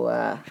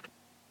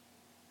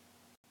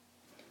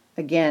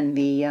 again,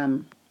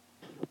 the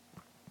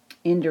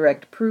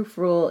indirect proof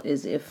rule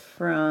is if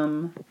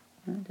from,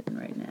 I didn't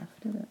write an F,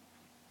 did it?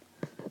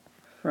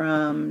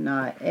 From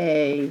not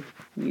A,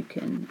 you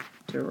can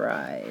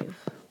derive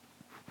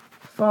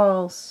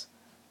false,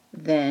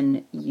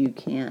 then you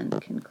can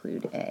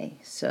conclude A.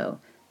 So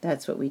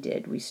that's what we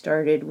did. We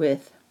started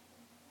with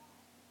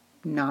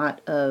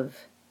not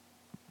of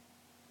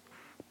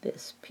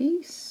this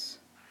piece.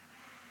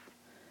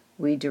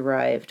 We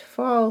derived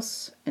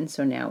false, and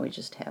so now we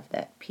just have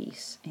that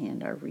piece,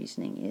 and our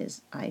reasoning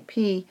is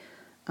IP.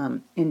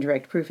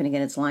 Indirect proof, and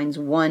again, it's lines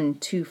 1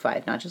 to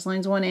 5, not just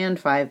lines 1 and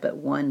 5,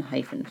 but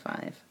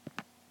 1-5.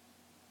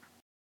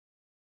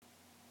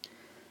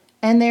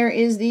 And there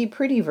is the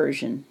pretty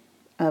version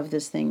of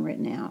this thing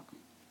written out.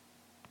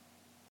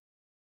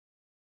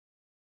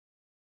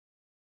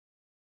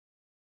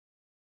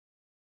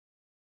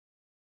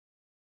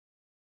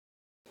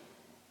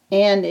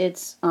 And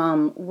it's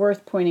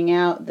worth pointing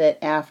out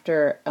that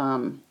after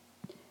an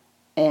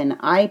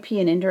IP,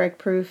 an indirect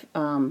proof,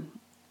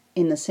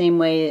 in the same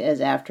way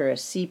as after a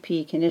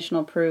CP,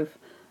 conditional proof,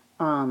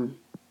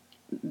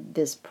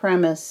 this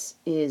premise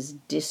is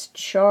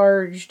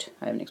discharged.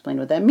 I haven't explained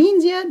what that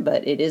means yet,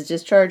 but it is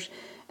discharged.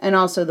 And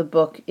also the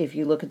book, if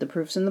you look at the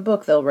proofs in the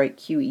book, they'll write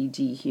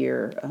QED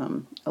here,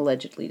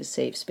 allegedly to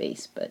save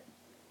space, but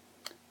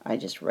I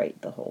just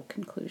write the whole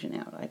conclusion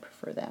out. I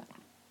prefer that.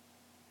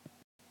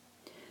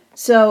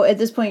 So at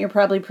this point, you're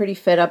probably pretty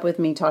fed up with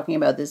me talking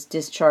about this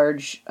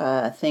discharge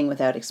thing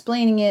without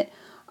explaining it.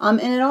 And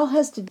it all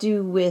has to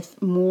do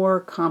with more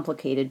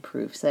complicated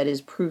proofs, that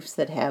is, proofs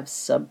that have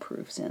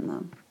subproofs in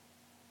them.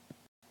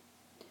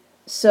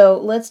 So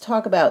let's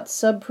talk about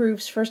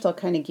subproofs. First, I'll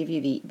kind of give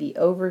you the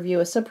overview.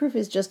 A subproof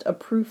is just a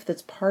proof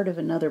that's part of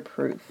another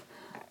proof.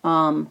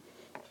 And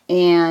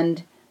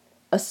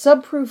a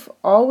subproof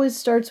always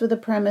starts with a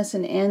premise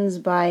and ends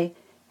by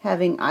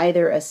having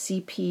either a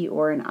CP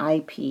or an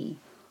IP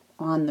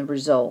on the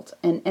result.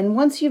 And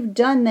once you've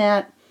done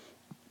that,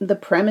 the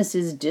premise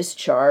is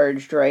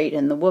discharged, right?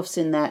 And the woofs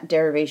in that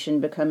derivation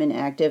become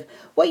inactive.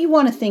 What you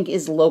want to think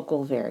is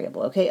local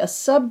variable, okay? A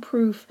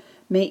subproof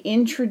may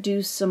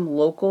introduce some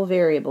local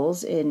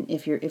variables in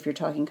if you're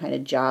talking kind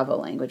of Java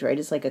language, right?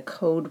 It's like a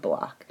code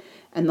block.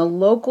 And the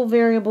local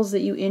variables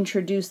that you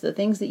introduce, the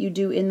things that you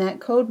do in that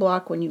code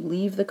block, when you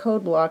leave the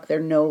code block, they're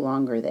no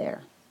longer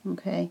there,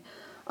 okay?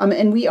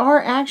 And we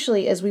are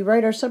actually, as we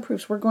write our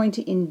subproofs, we're going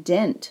to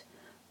indent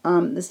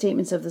the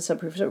statements of the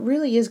subproof. So it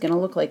really is going to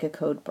look like a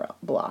code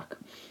block.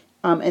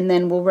 And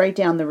then we'll write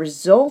down the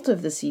result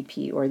of the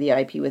CP or the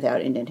IP without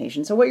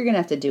indentation. So what you're going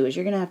to have to do is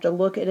you're going to have to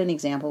look at an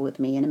example with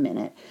me in a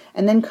minute,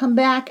 and then come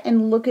back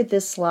and look at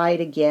this slide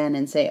again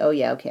and say, oh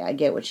yeah, okay, I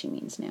get what she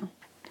means now.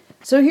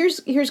 So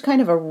here's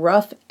kind of a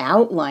rough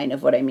outline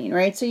of what I mean,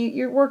 right? So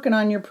you're working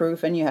on your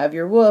proof, and you have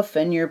your woof,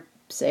 and your,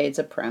 say it's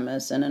a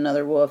premise, and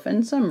another woof,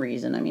 and some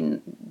reason. I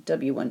mean,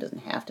 W1 doesn't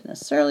have to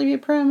necessarily be a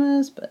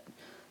premise, but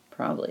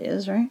probably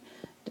is, right?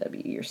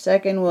 W, your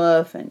second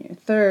woof, and your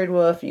third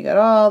woof, and you got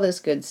all this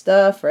good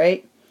stuff,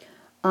 right?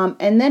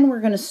 And then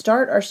we're going to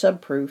start our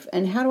subproof.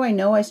 And how do I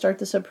know I start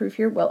the subproof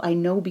here? Well, I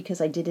know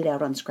because I did it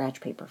out on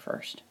scratch paper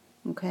first,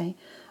 okay?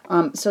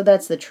 So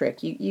that's the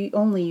trick. You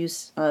only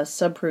use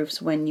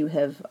subproofs when you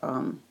have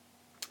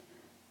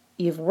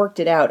you've worked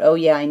it out. Oh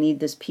yeah, I need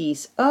this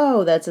piece.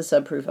 Oh, that's a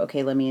subproof.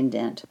 Okay, let me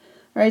indent.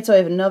 All right, so I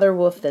have another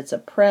woof that's a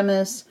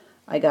premise.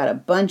 I got a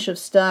bunch of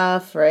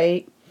stuff,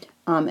 right?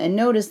 And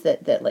notice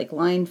that like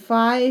line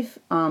 5,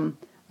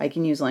 I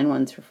can use line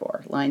 1 through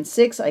 4. Line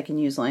 6, I can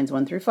use lines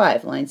 1 through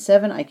 5. Line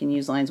 7, I can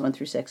use lines 1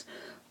 through 6.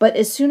 But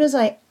as soon as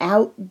I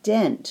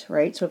outdent,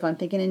 right, so if I'm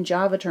thinking in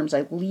Java terms,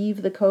 I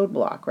leave the code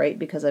block, right,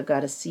 because I've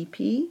got a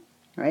CP,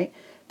 right?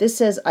 This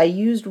says I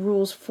used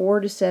rules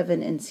 4 to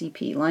 7 and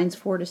CP, lines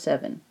 4 to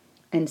 7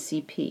 and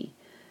CP.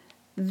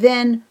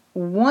 Then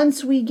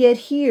once we get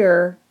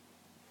here,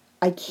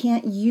 I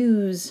can't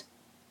use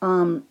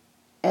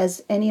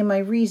as any of my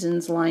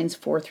reasons lines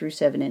 4 through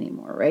 7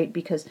 anymore, right?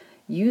 Because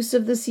use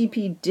of the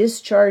CP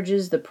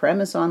discharges the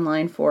premise on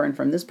line 4, and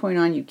from this point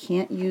on, you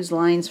can't use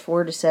lines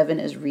 4 to 7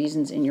 as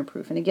reasons in your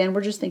proof. And again, we're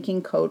just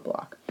thinking code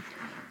block.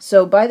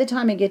 So by the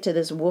time I get to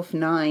this woof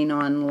 9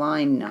 on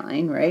line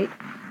 9, right,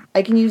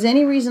 I can use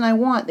any reason I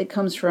want that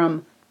comes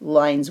from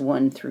lines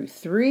 1 through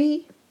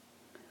 3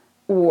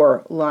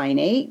 or line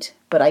 8,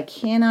 but I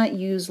cannot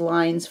use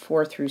lines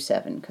 4 through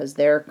 7 because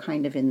they're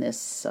kind of in this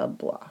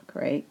sub-block,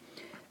 right?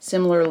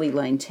 Similarly,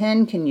 line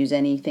 10 can use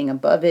anything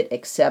above it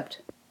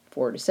except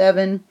 4 to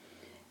 7.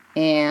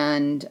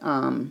 And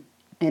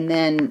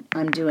then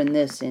I'm doing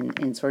this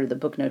in sort of the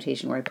book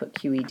notation where I put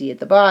QED at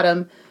the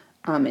bottom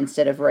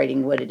instead of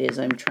writing what it is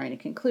I'm trying to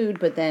conclude.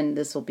 But then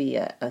this will be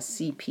a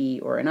CP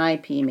or an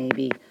IP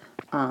maybe,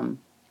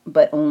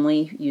 but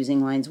only using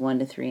lines 1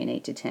 to 3 and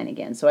 8 to 10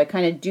 again. So I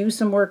kind of do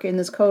some work in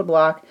this code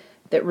block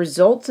that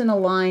results in a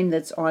line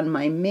that's on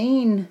my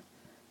main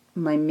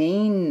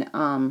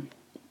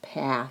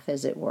path,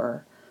 as it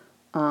were,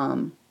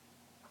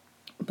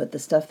 but the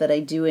stuff that I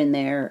do in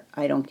there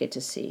I don't get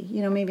to see.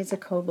 You know, maybe it's a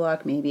code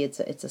block, maybe it's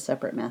a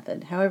separate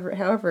method.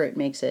 However it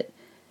makes it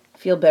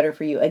feel better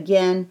for you.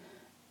 Again,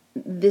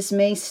 this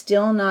may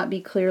still not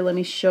be clear. Let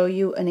me show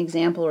you an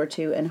example or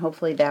two, and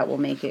hopefully that will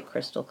make it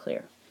crystal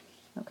clear.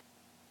 Okay.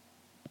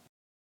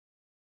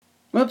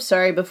 Oops,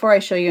 sorry. Before I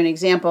show you an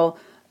example,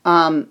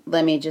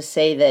 let me just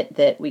say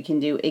that we can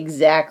do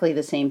exactly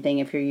the same thing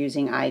if you're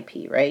using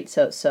IP, right?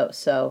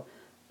 So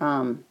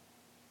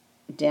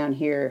down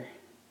here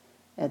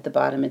at the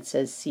bottom it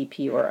says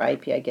CP or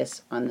IP. I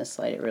guess on this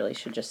slide it really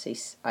should just say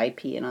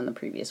IP, and on the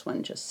previous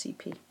one just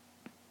CP.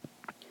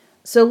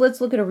 So let's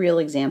look at a real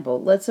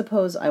example. Let's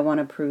suppose I want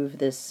to prove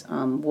this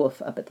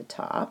woof up at the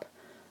top.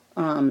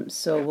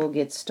 So we'll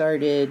get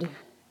started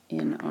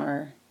in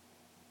our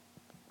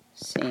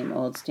same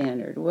old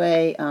standard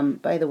way.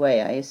 By the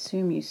way, I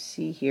assume you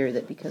see here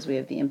that because we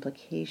have the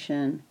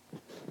implication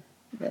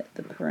that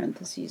the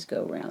parentheses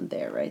go around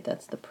there, right?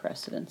 That's the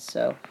precedence.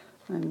 So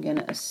I'm going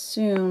to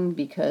assume,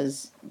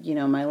 because, you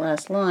know, my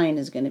last line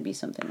is going to be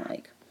something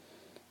like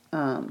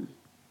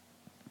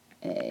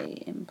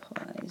A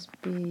implies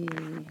B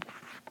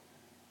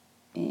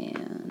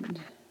and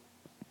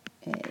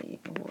A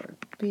or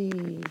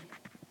B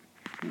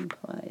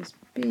implies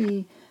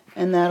B,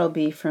 and that'll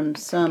be from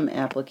some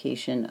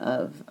application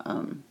of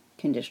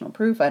conditional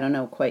proof. I don't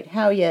know quite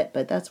how yet,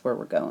 but that's where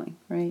we're going,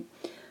 right?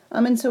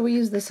 And so we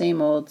use the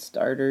same old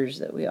starters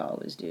that we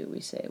always do.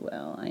 We say,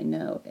 well, I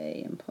know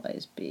A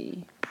implies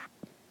B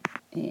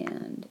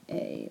and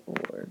A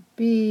or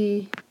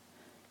B,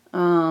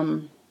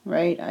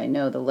 right? I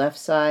know the left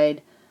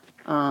side,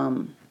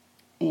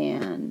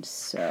 and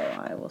so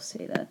I will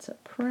say that's a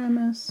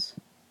premise.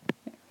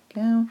 There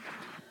we go.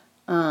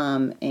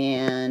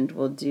 And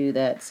we'll do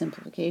that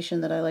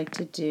simplification that I like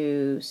to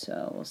do.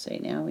 So we'll say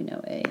now we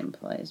know A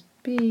implies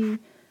B,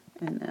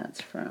 and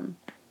that's from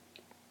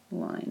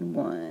line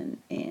 1,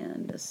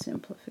 and a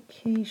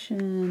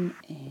simplification,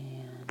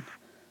 and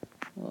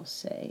we'll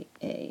say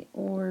A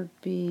or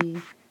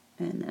B,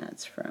 and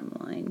that's from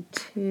line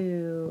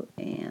 2,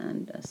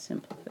 and a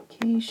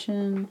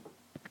simplification.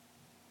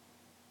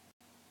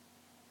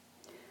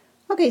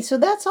 Okay, so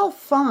that's all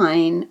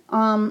fine.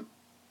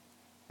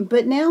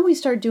 But now we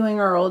start doing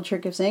our old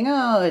trick of saying,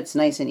 oh, it's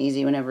nice and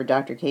easy whenever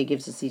Dr. K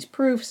gives us these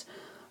proofs.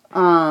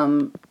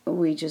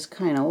 We just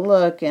kind of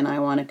look, and I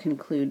want to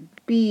conclude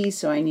B,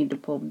 so I need to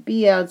pull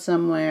B out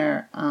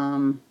somewhere.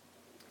 And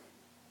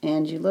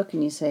you look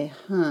and you say,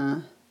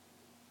 I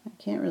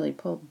can't really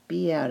pull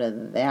B out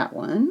of that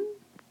one.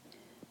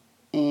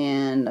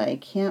 And I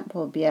can't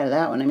pull B out of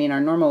that one. I mean,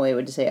 our normal way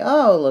would say,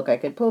 oh, look, I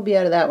could pull B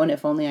out of that one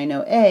if only I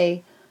know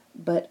A,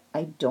 but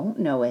I don't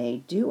know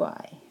A, do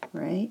I?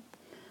 Right?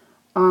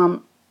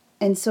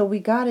 And so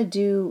we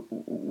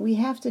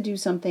have to do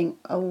something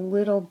a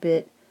little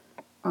bit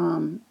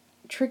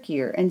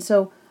trickier. And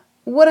so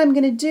what I'm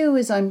going to do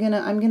is I'm going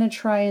to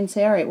try and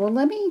say, all right, well,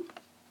 let me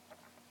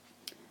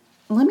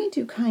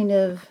do kind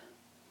of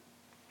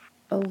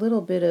a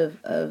little bit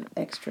of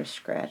extra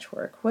scratch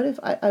work. What if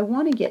I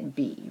want to get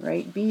B,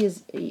 right? B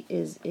is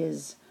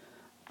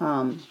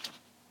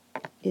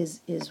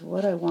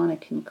what I want to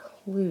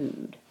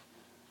conclude,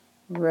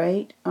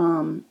 right?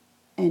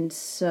 And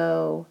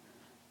so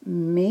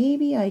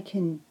maybe I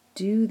can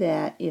do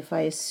that if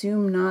I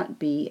assume not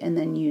B and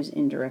then use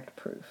indirect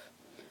proof.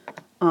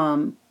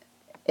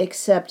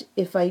 Except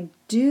if I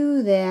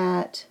do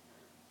that,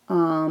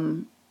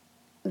 then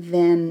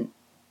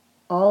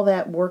all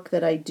that work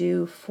that I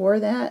do for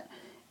that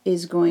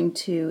is gonna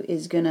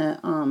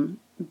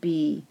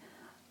be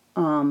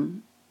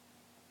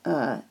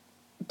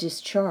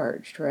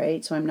discharged,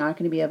 right? So I'm not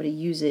going to be able to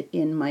use it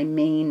in my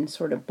main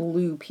sort of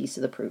blue piece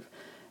of the proof.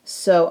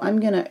 So I'm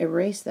going to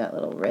erase that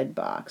little red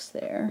box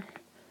there,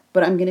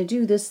 but I'm going to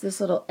do this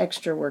little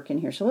extra work in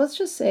here. So let's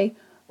just say,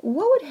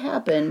 what would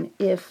happen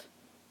if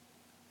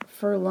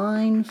for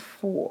line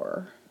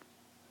 4,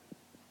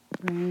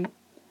 right?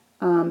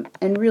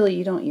 And really,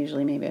 you don't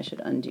usually, maybe I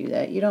should undo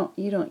that. You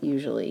don't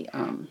usually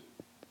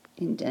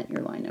indent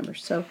your line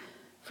numbers. So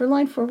for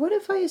line 4, what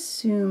if I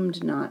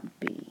assumed not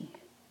B,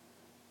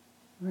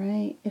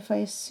 right? If I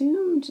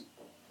assumed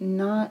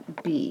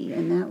not B,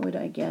 and that would,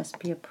 I guess,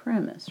 be a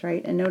premise,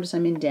 right? And notice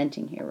I'm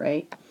indenting here,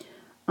 right?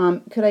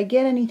 Could I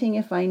get anything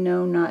if I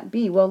know not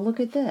B? Well, look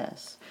at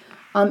this.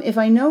 If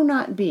I know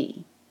not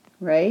B,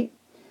 right,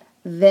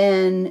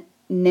 then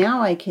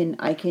now I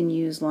can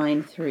use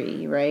line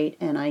 3, right?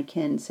 And I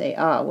can say,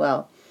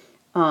 well,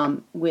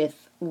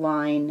 with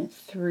line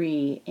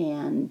 3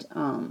 and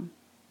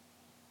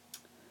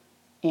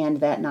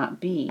that not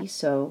B,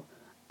 so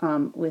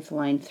with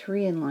line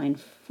 3 and line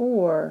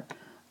 4,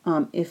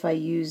 if I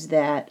use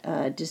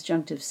that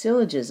disjunctive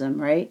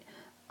syllogism, right,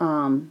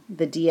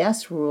 the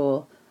DS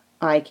rule,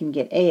 I can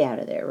get A out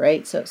of there,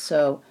 right?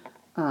 So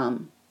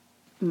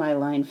my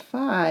line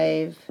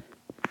 5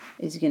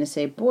 is going to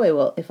say, boy,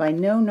 well, if I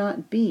know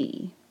not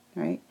B,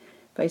 right,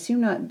 if I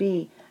assume not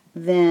B,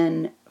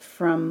 then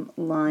from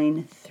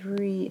line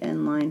 3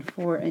 and line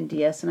 4 and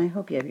DS, and I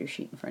hope you have your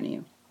sheet in front of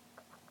you,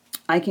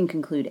 I can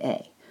conclude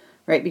A,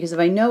 right? Because if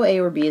I know A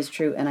or B is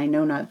true and I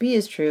know not B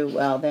is true,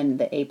 well, then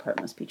the A part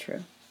must be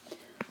true.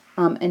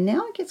 And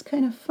now it gets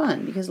kind of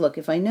fun, because look,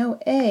 if I know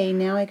A,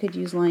 now I could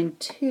use line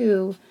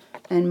 2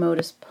 and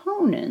modus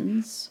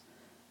ponens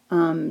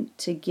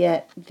to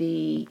get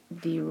the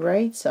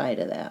right side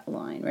of that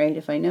line, right?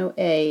 If I know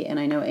A and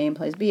I know A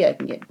implies B, I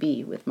can get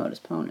B with modus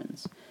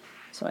ponens.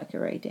 So I could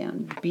write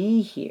down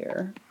B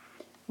here,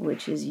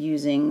 which is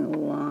using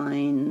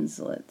lines,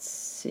 let's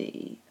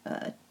see,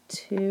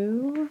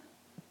 2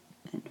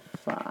 and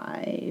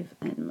 5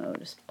 and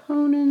modus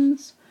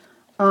ponens.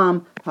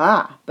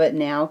 But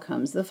now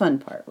comes the fun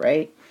part,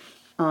 right?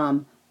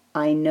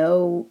 I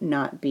know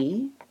not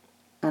B,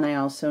 and I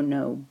also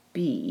know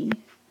B.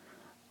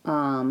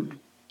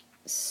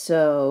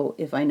 So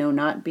if I know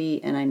not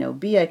B and I know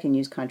B, I can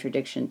use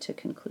contradiction to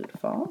conclude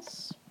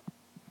false.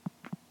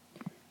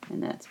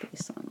 And that's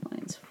based on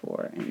lines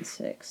 4 and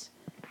 6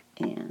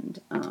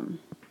 and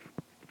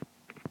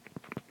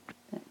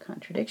that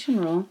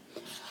contradiction rule.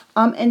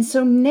 And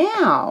so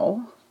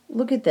now,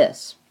 look at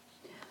this.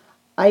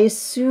 I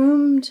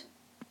assumed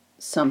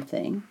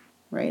something,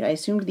 right? I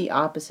assumed the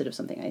opposite of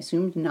something. I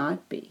assumed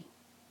not B.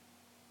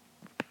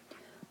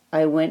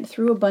 I went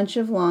through a bunch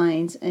of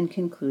lines and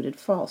concluded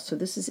false. So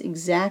this is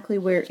exactly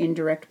where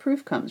indirect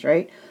proof comes,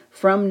 right?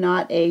 From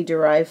not A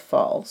derive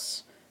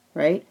false,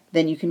 right?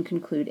 Then you can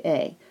conclude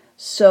A.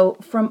 So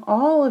from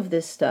all of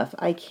this stuff,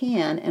 I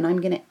can, and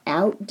I'm going to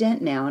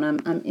outdent now, and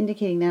I'm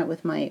indicating that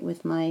with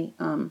my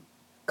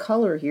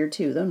color here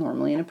too, though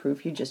normally in a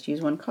proof you just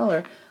use one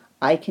color.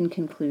 I can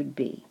conclude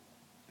B,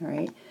 all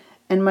right?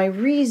 And my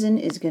reason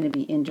is going to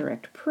be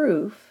indirect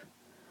proof,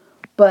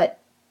 but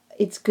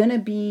it's going to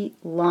be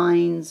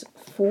lines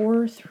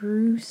 4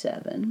 through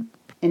 7,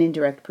 an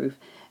indirect proof.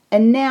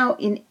 And now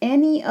in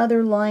any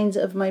other lines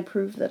of my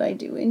proof that I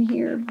do in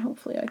here,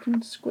 hopefully I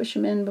can squish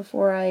them in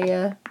before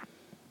I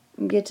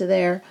get to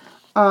there,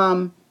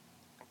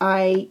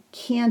 I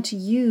can't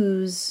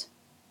use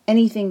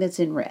anything that's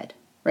in red,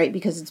 right?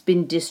 Because it's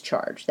been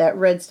discharged. That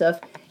red stuff,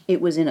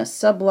 it was in a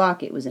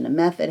subblock, it was in a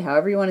method,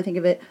 however you want to think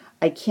of it.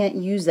 I can't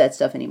use that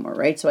stuff anymore,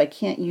 right? So I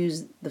can't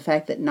use the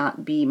fact that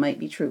not B might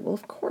be true. Well,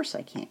 of course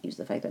I can't use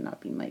the fact that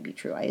not B might be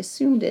true. I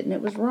assumed it and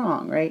it was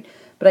wrong, right?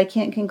 But I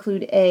can't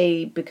conclude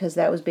A because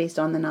that was based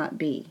on the not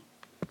B,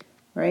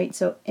 right?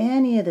 So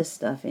any of this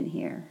stuff in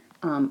here,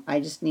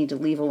 I just need to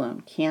leave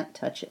alone. Can't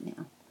touch it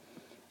now,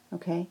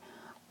 okay?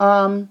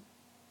 Oh,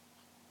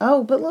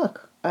 but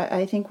look,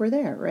 I think we're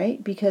there,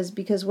 right?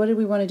 Because what did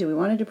we want to do? We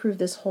wanted to prove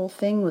this whole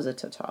thing was a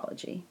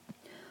tautology.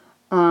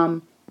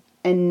 And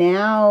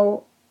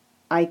now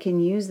I can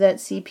use that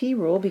CP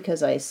rule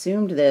because I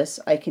assumed this,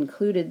 I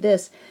concluded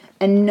this,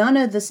 and none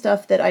of the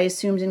stuff that I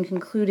assumed and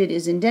concluded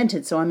is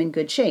indented, so I'm in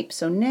good shape.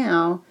 So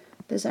now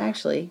this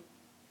actually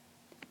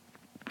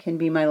can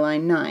be my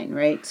line 9,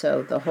 right?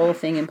 So the whole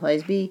thing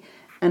implies B,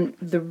 and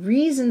the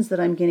reasons that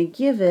I'm going to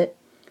give it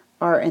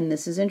are, and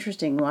this is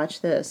interesting,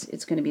 watch this,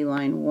 it's going to be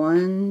line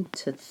 1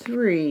 to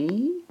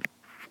 3,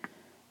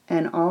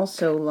 and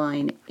also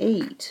line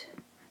 8,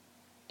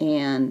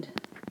 and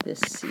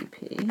this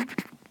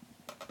CP.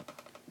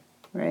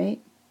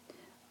 Right?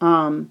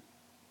 And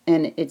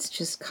it's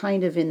just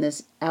kind of in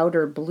this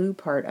outer blue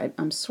part.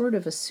 I'm sort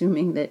of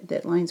assuming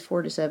that lines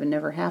 4 to 7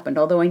 never happened,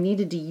 although I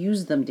needed to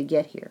use them to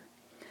get here.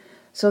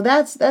 So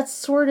that's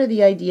sort of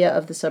the idea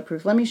of the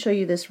subproof. Let me show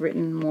you this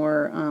written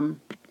more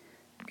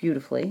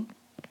beautifully.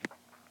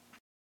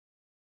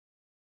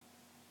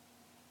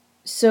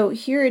 So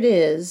here it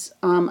is.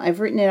 I've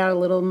written it out a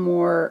little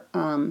more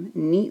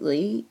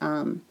neatly.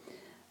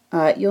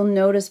 You'll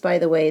notice, by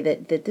the way,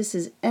 that this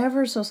is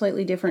ever so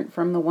slightly different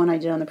from the one I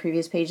did on the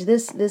previous page.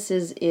 This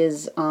is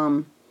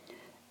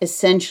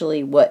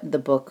essentially what the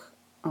book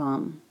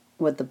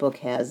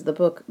has. The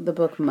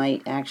book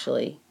might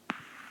actually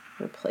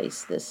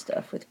replace this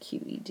stuff with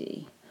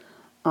QED.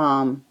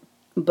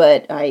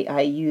 But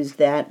I used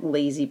that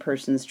lazy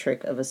person's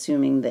trick of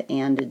assuming the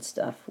anded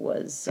stuff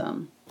was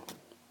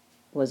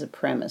a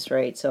premise,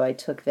 right? So I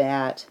took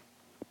that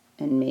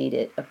and made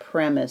it a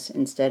premise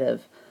instead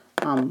of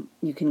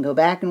you can go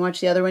back and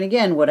watch the other one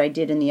again. What I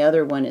did in the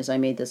other one is I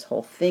made this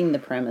whole thing the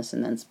premise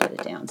and then split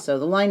it down. So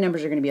the line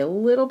numbers are going to be a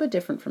little bit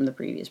different from the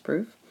previous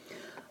proof.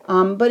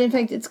 But in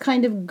fact, it's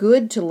kind of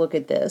good to look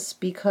at this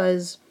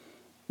because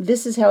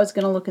this is how it's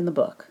going to look in the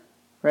book,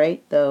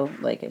 right? Though,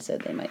 like I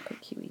said, they might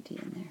put QED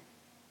in there.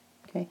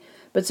 Okay,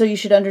 but so you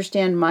should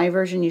understand my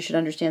version, you should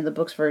understand the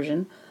book's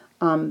version.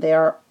 They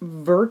are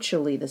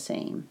virtually the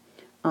same.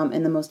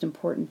 And the most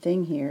important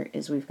thing here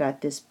is we've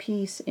got this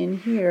piece in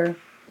here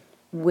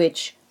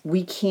which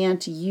we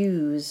can't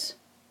use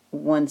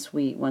once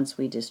we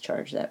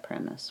discharge that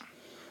premise.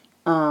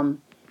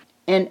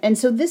 And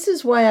so this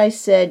is why I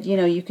said, you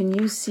know, you can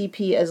use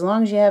CP as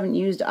long as you haven't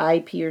used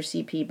IP or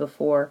CP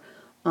before,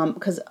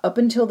 because up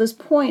until this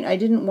point, I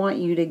didn't want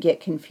you to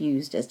get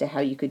confused as to how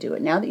you could do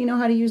it. Now that you know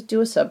how to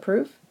do a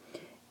subproof,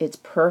 it's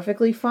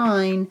perfectly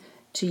fine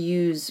to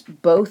use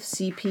both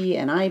CP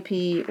and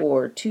IP,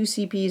 or 2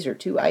 CPs or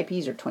 2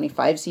 IPs or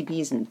 25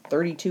 CPs and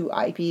 32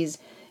 IPs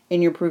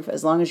in your proof,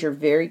 as long as you're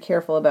very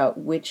careful about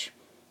which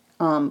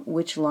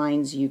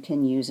lines you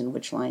can use and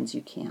which lines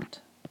you can't.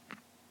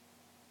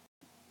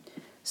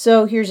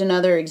 So here's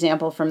another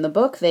example from the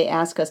book. They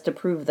ask us to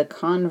prove the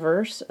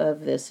converse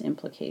of this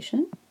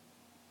implication.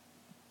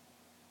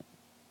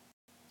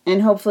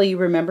 And hopefully you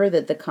remember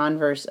that the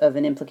converse of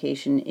an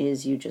implication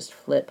is you just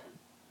flip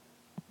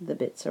the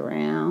bits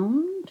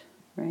around.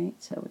 right?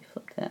 So we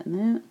flip that and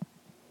that.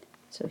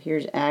 So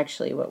here's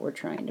actually what we're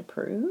trying to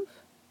prove.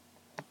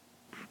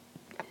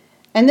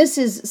 And this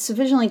is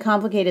sufficiently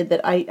complicated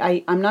that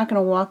I'm not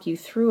going to walk you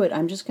through it.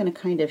 I'm just going to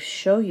kind of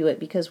show you it,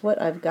 because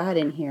what I've got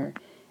in here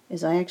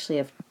is I actually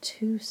have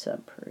two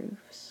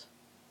subproofs.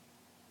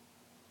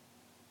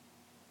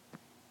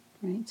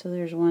 Right, so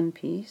there's one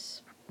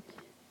piece,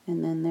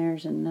 and then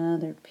there's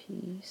another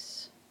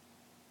piece.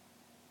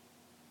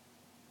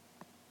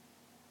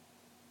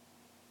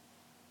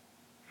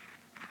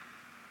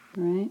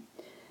 Right?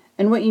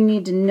 And what you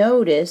need to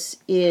notice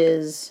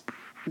is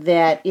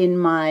that in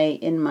my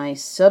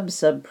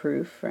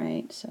sub-subproof,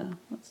 right, so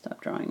let's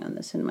stop drawing on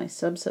this, in my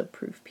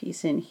sub-subproof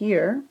piece in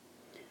here,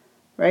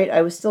 right,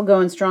 I was still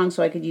going strong,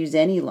 so I could use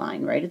any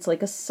line, right? It's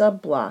like a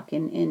sub-block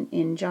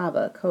in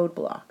Java, code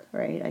block,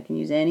 right? I can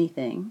use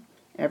anything.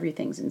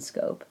 Everything's in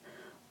scope.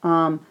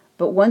 But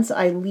once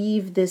I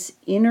leave this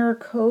inner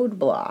code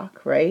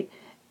block, right,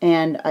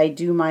 and I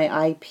do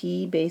my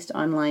IP based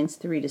on lines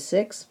 3 to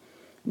 6,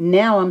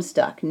 now I'm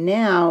stuck.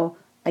 Now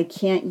I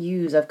can't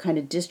use, I've kind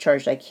of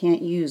discharged, I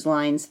can't use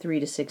lines 3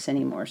 to 6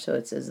 anymore. So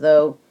it's as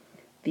though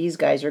these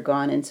guys are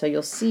gone. And so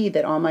you'll see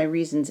that all my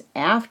reasons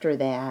after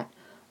that,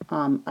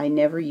 I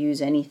never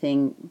use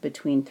anything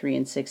between 3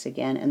 and 6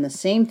 again. And the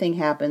same thing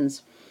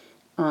happens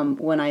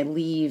when I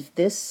leave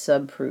this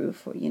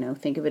subproof. You know,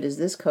 think of it as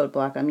this code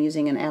block. I'm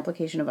using an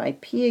application of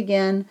IP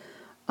again.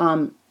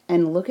 And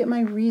look at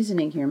my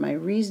reasoning here. My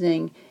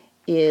reasoning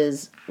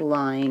is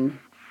line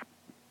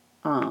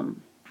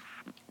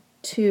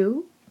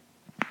 2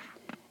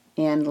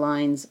 and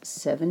lines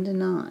 7 to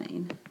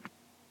 9,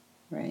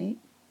 right?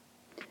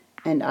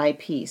 And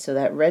IP. So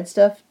that red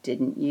stuff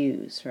didn't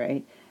use,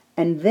 right?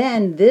 And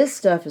then this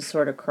stuff is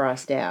sort of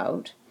crossed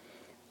out.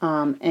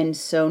 And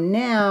so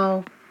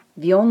now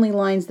the only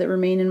lines that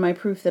remain in my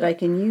proof that I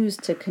can use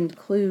to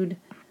conclude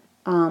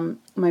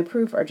my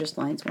proof are just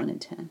lines 1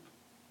 and 10.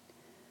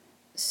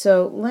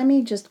 So let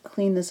me just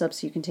clean this up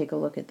so you can take a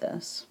look at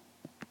this.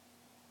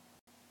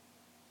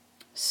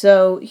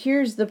 So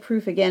here's the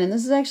proof again, and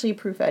this is actually a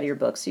proof out of your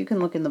book, so you can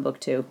look in the book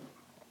too.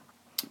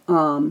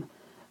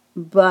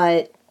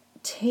 But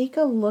take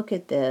a look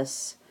at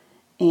this,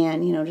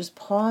 and just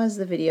pause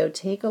the video,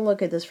 take a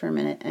look at this for a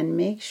minute, and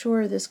make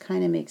sure this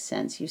kind of makes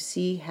sense. You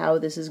see how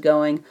this is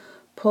going.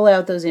 Pull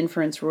out those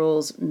inference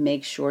rules,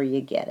 make sure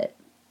you get it.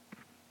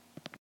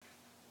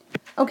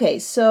 Okay,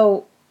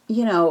 so,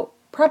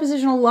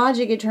 propositional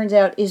logic, it turns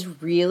out,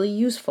 is really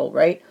useful,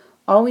 right?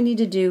 All we need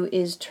to do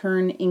is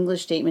turn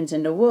English statements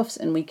into woofs,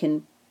 and we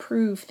can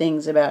prove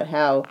things about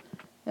how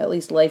at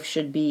least life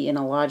should be in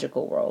a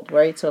logical world,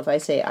 right? So if I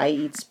say I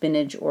eat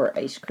spinach or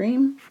ice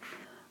cream,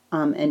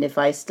 and if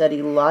I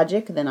study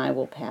logic, then I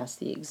will pass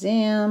the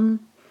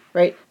exam,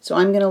 right? So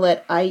I'm going to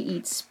let I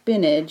eat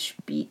spinach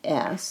be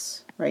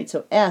S, right?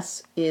 So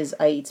S is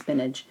I eat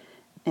spinach,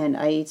 and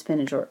I eat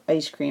spinach or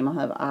ice cream, I'll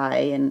have I,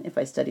 and if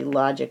I study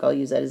logic, I'll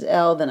use that as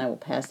L, then I will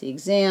pass the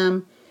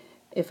exam.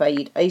 If I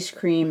eat ice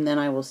cream, then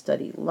I will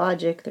study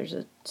logic. There's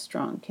a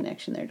strong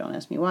connection there, don't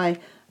ask me why.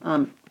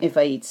 If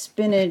I eat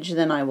spinach,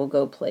 then I will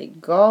go play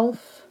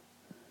golf.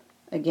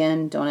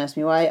 Again, don't ask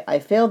me why. I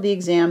failed the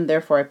exam,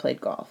 therefore I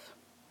played golf,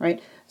 right?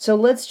 So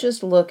let's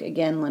just look,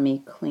 again, let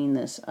me clean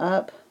this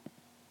up.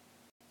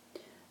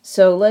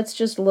 So let's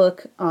just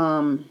look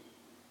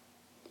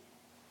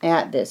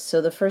at this.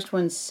 So the first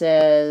one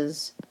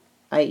says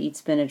I eat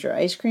spinach or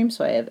ice cream,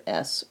 so I have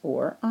S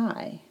or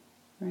I,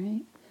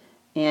 right?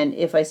 And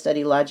if I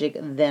study logic,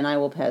 then I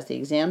will pass the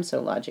exam, so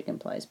logic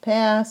implies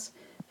pass.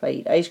 If I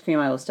eat ice cream,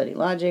 I will study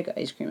logic.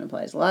 Ice cream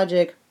implies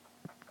logic.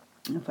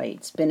 If I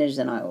eat spinach,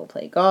 then I will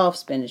play golf.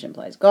 Spinach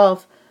implies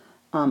golf.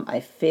 I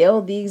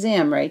failed the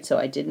exam, right? So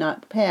I did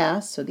not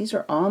pass. So these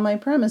are all my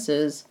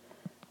premises.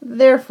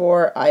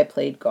 Therefore, I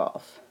played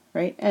golf,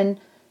 right? And,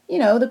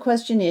 the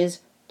question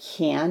is,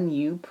 can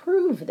you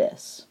prove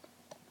this,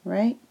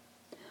 right?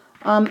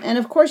 And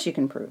of course you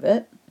can prove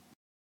it.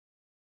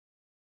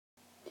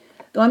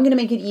 Though I'm going to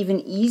make it even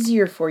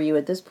easier for you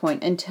at this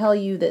point and tell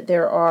you that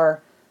there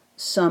are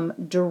some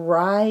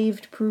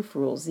derived proof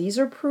rules. These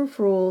are proof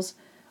rules,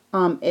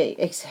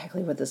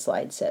 exactly what the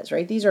slide says,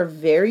 right? These are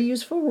very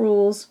useful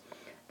rules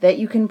that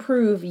you can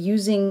prove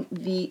using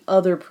the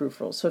other proof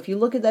rules. So if you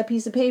look at that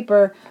piece of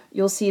paper,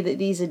 you'll see that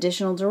these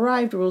additional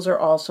derived rules are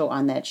also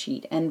on that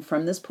sheet. And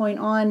from this point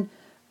on,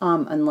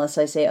 unless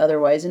I say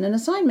otherwise in an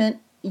assignment,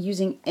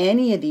 using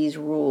any of these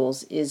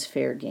rules is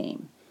fair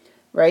game.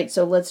 Right,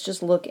 so let's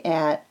just look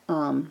at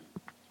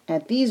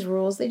these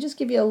rules. They just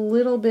give you a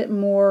little bit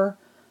more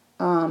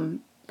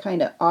kind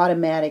of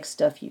automatic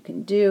stuff you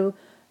can do.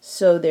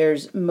 So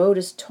there's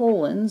modus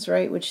tollens,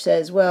 right, which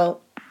says,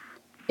 well,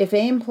 if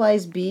A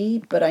implies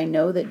B, but I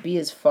know that B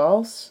is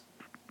false,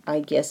 I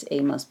guess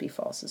A must be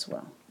false as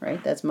well,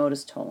 right? That's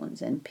modus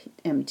tollens,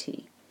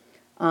 MT.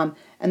 And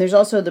there's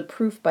also the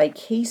proof by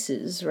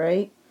cases,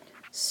 right?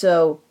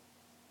 So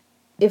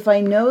if I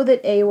know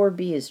that A or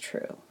B is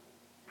true,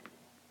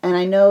 and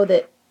I know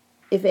that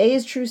if A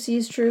is true, C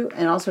is true,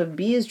 and also if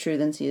B is true,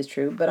 then C is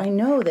true, but I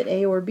know that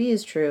A or B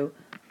is true,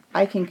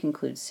 I can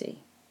conclude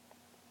C,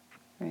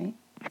 right?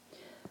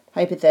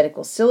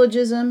 hypothetical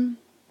syllogism,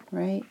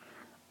 right?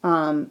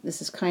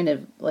 This is kind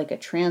of like a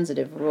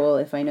transitive rule.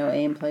 If I know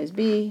A implies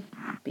B,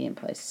 B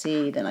implies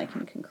C, then I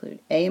can conclude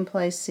A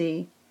implies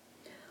C.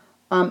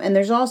 And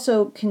there's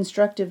also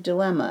constructive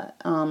dilemma,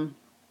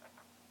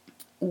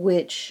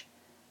 which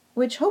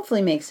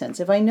hopefully makes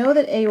sense. If I know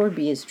that A or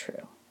B is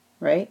true,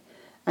 right?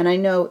 And I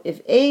know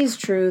if A is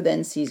true,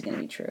 then C is going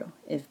to be true.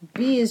 If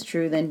B is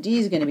true, then D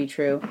is going to be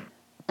true.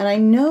 And I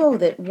know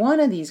that one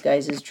of these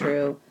guys is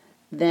true,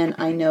 then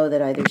I know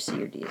that either C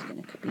or D is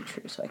going to be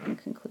true, so I can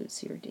conclude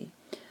C or D.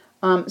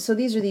 So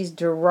these are these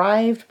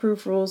derived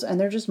proof rules, and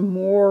they're just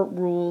more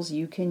rules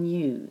you can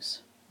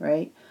use,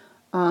 right?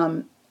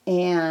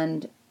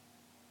 And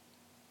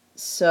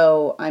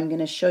so I'm going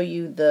to show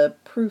you the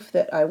proof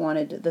that I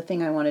wanted, the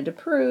thing I wanted to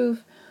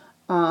prove.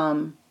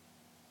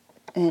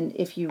 And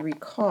if you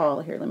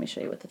recall, here, let me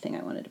show you what the thing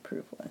I wanted to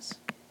prove was.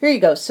 Here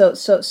you go.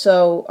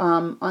 So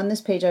on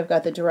this page, I've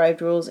got the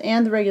derived rules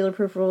and the regular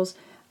proof rules.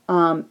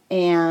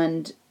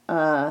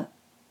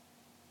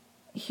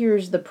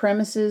 Here's the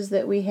premises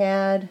that we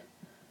had,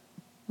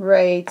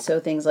 right?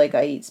 So things like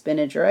I eat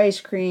spinach or ice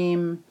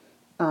cream.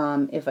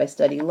 If I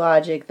study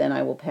logic, then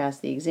I will pass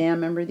the exam.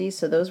 Remember these?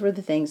 So those were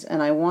the things,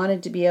 and I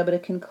wanted to be able to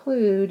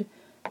conclude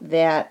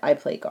that I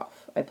played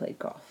golf. I played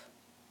golf,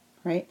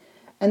 right?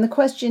 And the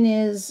question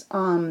is,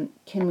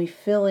 can we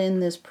fill in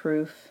this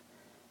proof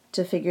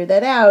to figure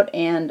that out?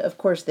 And of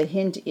course, the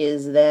hint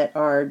is that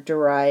our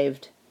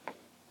derived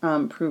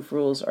proof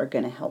rules are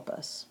going to help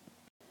us.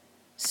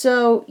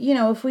 So,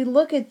 if we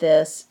look at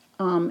this,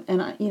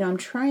 and I'm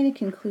trying to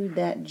conclude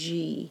that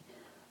G.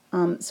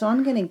 So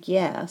I'm going to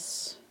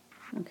guess.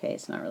 Okay,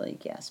 it's not really a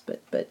guess,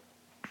 but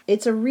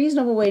it's a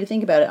reasonable way to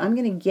think about it. I'm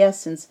going to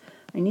guess, since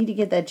I need to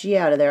get that G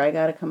out of there, I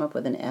got to come up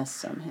with an S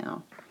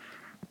somehow.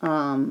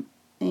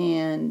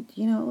 And,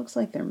 it looks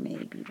like there may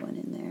be one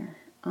in there.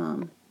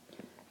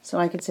 So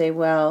I could say,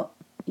 well,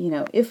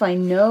 if I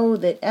know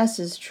that S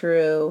is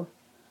true,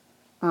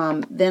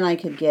 then I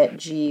could get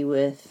G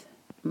with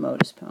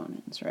modus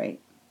ponens, right?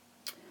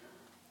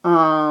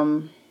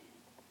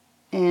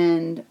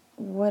 And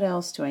what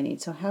else do I need?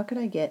 So how could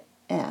I get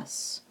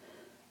S?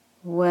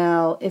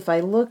 Well, if I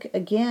look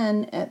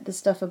again at the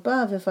stuff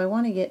above, if I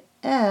want to get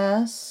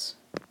S,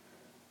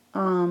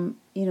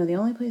 the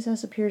only place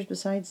S appears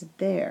besides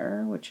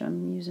there, which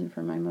I'm using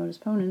for my modus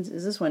ponens,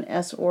 is this one,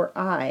 S or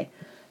I.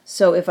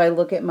 So if I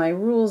look at my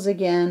rules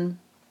again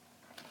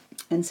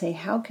and say,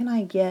 how can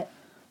I get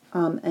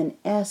an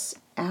S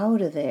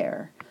out of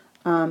there?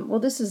 Well,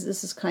 this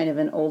is kind of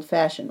an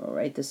old-fashioned rule,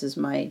 right? This is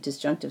my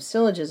disjunctive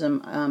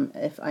syllogism.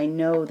 If I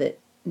know that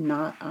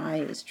not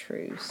I is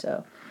true,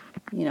 so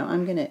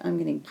I'm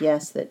gonna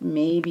guess that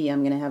maybe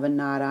I'm gonna have a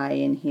not I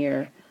in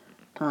here,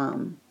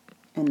 and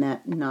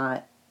that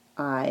not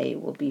I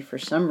will be for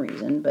some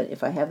reason. But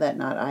if I have that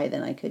not I,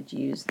 then I could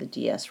use the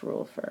DS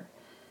rule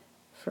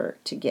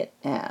to get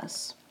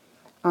S.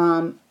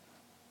 But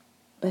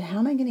how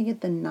am I going to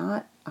get the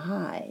not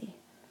I,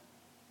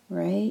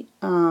 right?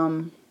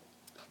 And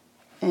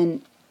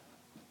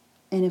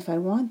if I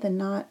want the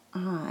not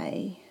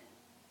I,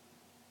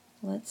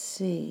 let's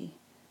see.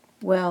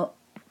 Well,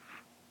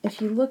 if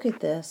you look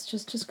at this,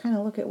 just kind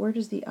of look at where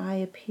does the I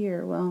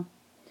appear. Well,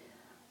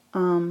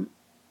 I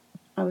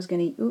was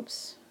going to,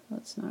 oops,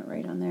 that's not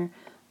right on there.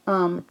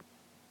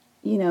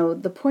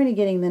 The point of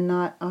getting the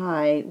not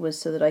I was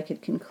so that I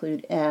could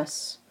conclude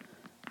S,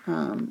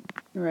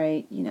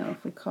 right?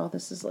 If we call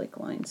this is like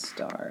line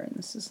star, and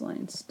this is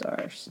line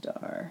star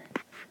star,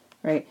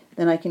 right?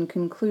 Then I can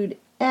conclude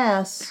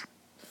S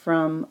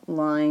from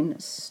line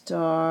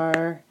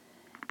star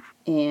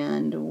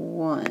and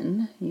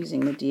 1 using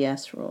the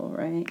DS rule,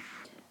 right?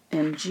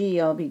 And G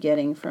I'll be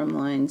getting from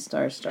line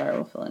star star.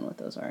 We'll fill in what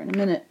those are in a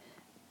minute.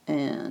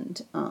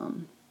 And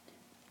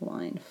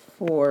line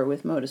 4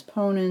 with modus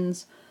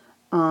ponens.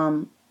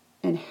 And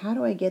how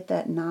do I get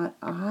that not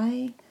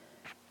I?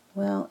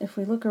 Well, if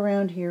we look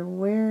around here,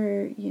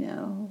 where,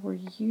 we're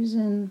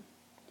using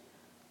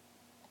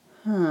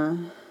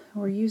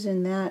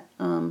that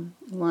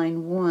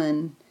line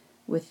 1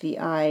 with the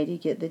I to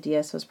get the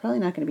DS, so it's probably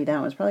not going to be that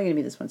one. It's probably going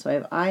to be this one. So I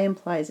have I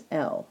implies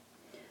L.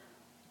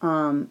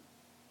 And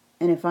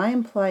if I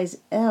implies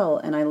L,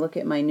 and I look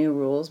at my new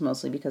rules,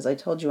 mostly because I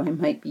told you I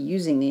might be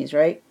using these,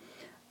 right?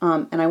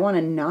 And I want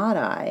a not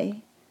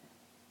I,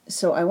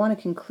 so I want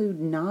to conclude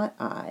not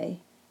I.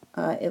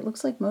 It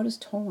looks like modus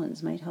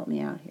tollens might help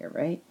me out here,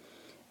 right?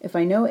 If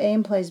I know A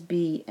implies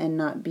B and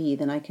not B,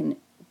 then I can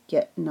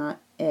get not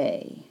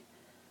A.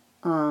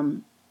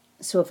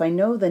 So if I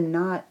know the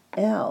not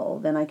L,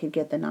 then I could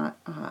get the not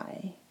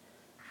I,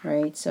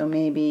 right? So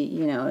maybe,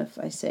 if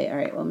I say, all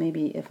right, well,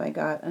 maybe if I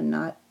got a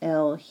not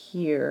L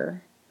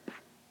here,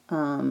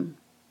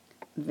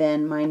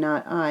 then my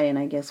not I, and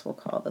I guess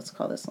let's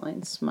call this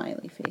line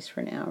smiley face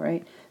for now,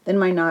 right? Then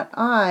my not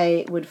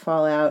I would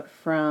fall out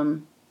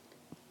from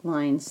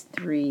lines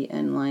 3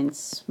 and line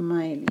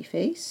smiley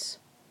face,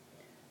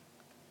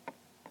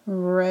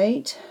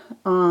 right?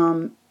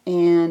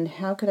 And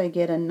how could I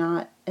get a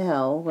not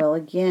L? Well,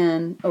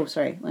 again,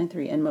 line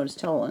 3 and modus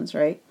tollens,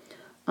 right?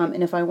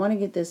 And if I want to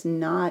get this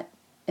not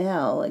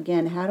L,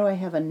 again, how do I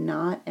have a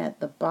not at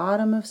the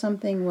bottom of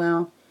something?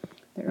 Well,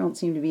 there don't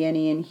seem to be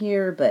any in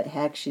here, but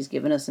heck, she's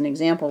given us an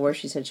example where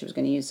she said she was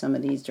going to use some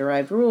of these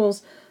derived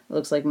rules. It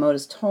looks like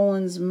modus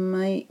tollens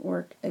might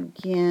work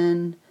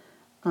again.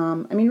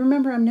 I mean,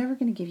 remember, I'm never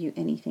going to give you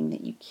anything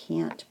that you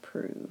can't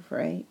prove,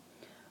 right?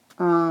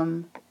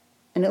 And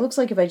it looks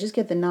like if I just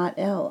get the not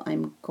L,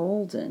 I'm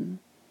golden.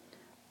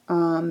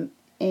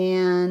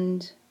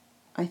 And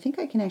I think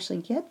I can actually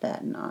get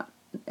that not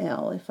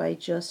L if I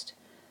just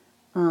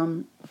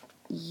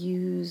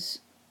use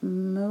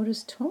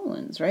modus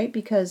tollens, right?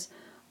 Because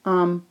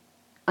I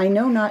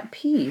know not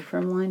P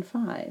from line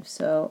 5,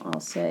 so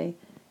I'll say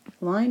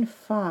line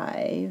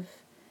 5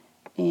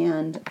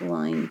 and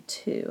line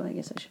 2. I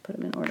guess I should put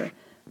them in order.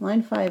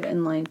 Line 5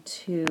 and line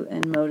 2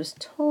 and modus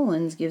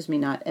tollens gives me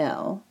not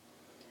L.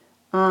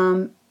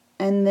 And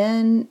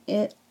then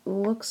it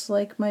looks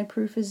like my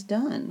proof is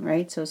done,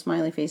 right? So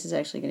smiley face is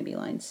actually going to be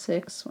line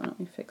 6. Why don't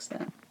we fix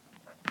that?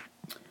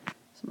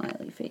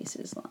 Smiley face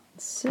is line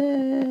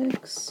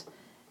 6.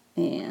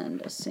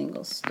 And a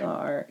single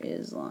star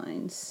is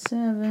line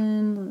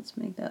 7. Let's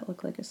make that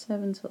look like a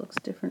 7 so it looks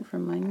different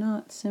from my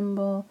not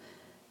symbol.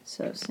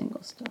 So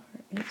single star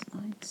is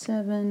line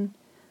 7.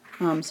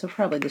 So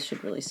probably this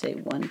should really say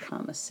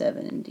 1,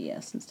 7 in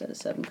DS instead of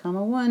 7,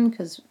 1,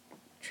 because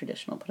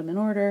traditional put them in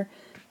order.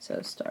 So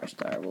star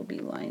star will be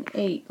line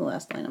 8. The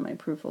last line on my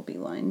proof will be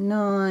line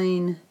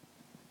 9.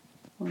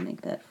 We'll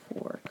make that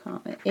 4,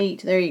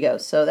 8. There you go.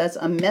 So that's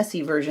a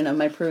messy version of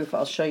my proof.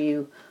 I'll show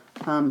you,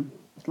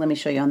 let me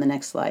show you on the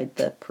next slide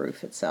the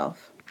proof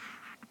itself.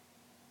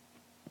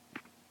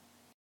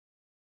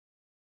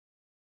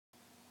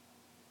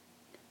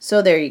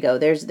 So there you go.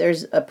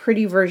 There's a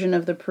pretty version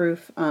of the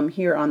proof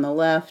here on the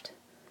left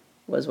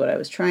was what I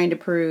was trying to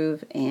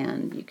prove,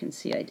 and you can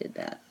see I did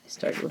that. I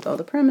started with all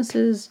the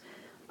premises.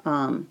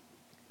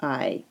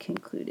 I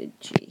concluded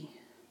G.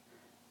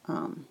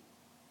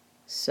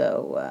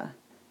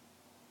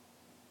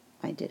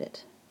 I did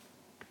it.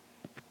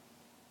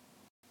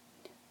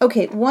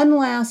 Okay, one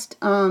last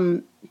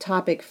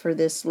topic for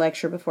this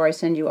lecture before I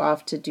send you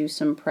off to do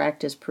some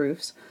practice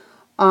proofs,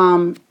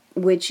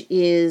 which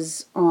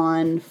is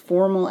on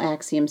formal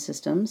axiom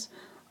systems.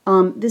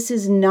 This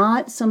is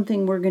not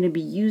something we're going to be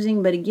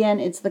using, but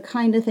again, it's the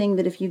kind of thing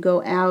that if you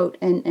go out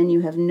and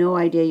you have no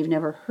idea, you've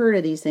never heard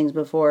of these things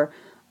before,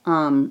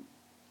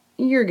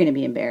 you're going to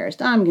be embarrassed.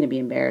 I'm going to be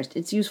embarrassed.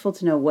 It's useful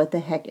to know what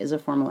the heck is a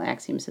formal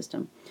axiom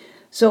system.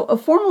 So a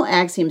formal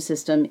axiom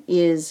system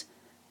is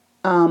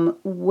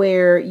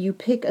where you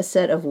pick a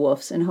set of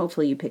woofs, and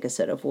hopefully you pick a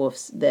set of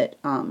woofs that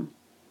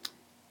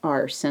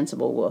are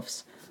sensible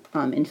woofs.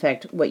 In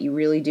fact, what you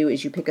really do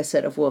is you pick a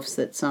set of woofs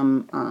that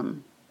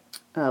some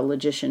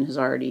logician has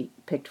already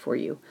picked for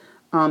you.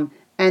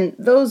 And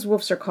those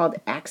woofs are called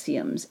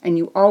axioms, and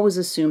you always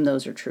assume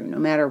those are true, no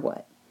matter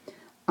what.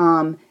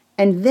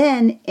 And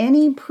then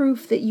any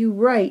proof that you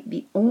write,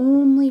 the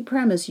only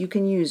premise you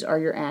can use are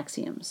your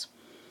axioms.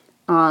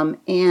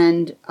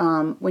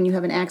 When you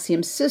have an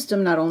axiom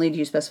system, not only do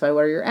you specify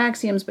what are your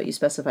axioms, but you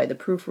specify the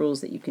proof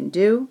rules that you can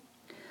do.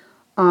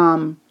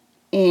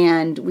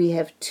 And we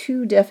have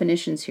two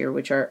definitions here,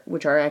 which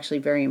are actually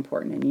very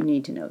important, and you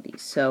need to know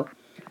these. So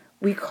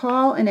we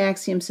call an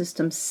axiom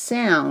system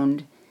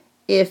sound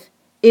if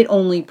it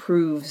only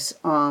proves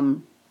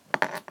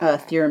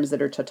theorems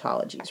that are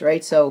tautologies,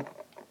 right? So,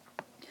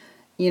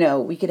 you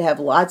know, we could have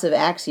lots of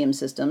axiom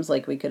systems,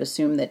 like we could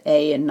assume that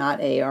A and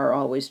not A are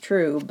always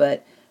true,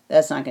 but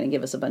that's not going to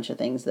give us a bunch of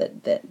things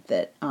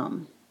that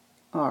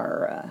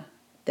are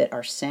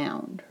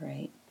sound,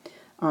 right?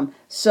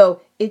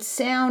 So it's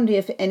sound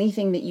if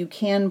anything that you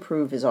can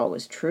prove is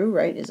always true,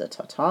 right, is a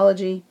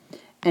tautology,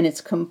 and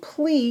it's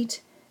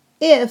complete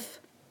if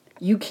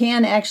you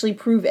can actually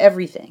prove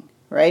everything,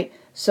 right?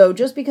 So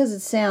just because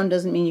it's sound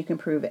doesn't mean you can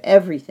prove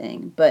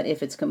everything, but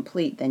if it's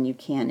complete, then you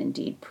can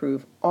indeed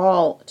prove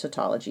all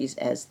tautologies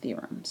as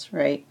theorems,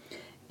 right?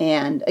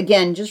 And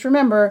again, just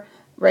remember,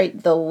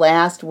 right, the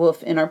last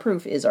woof in our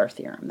proof is our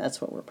theorem. That's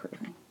what we're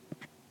proving.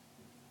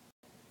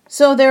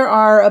 So there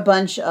are a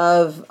bunch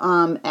of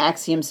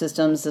axiom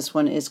systems. This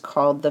one is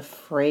called the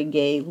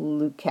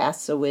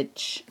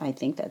Frege-Lukasiewicz, I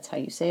think that's how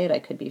you say it, I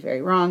could be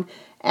very wrong,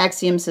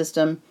 axiom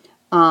system.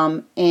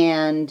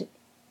 And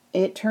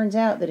it turns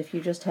out that if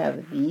you just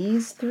have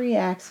these three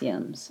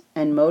axioms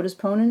and modus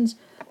ponens,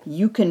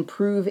 you can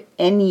prove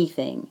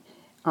anything.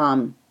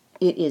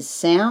 It is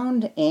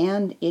sound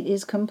and it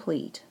is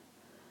complete.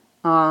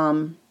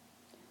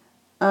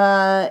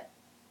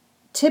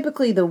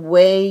 Typically the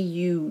way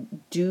you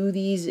do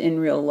these in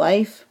real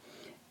life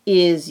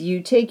is you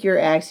take your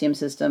axiom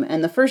system,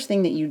 and the first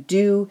thing that you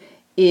do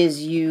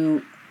is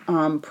you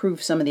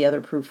prove some of the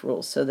other proof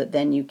rules so that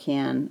then you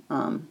can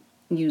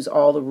use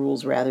all the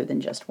rules rather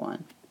than just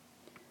one.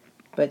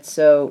 But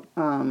so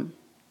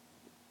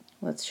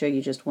let's show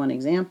you just one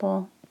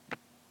example.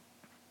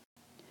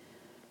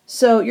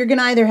 So you're going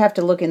to either have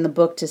to look in the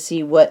book to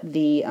see what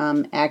the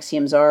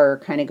axioms are, or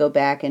kind of go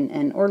back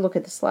or look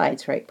at the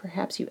slides, right?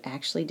 Perhaps you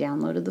actually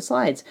downloaded the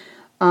slides.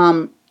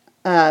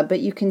 But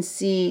you can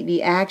see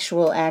the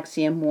actual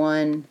axiom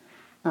 1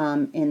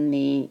 in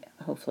the,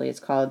 hopefully it's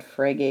called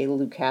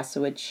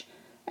Frege-Lukasiewicz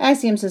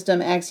axiom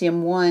system.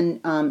 Axiom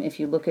 1, if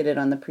you look at it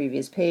on the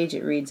previous page,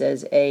 it reads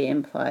as A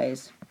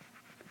implies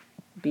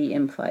B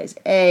implies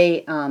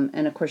A,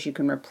 and of course you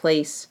can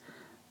replace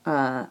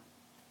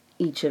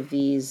each of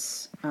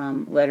these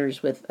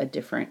letters with a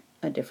different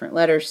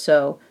letter.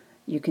 So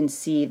you can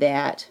see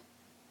that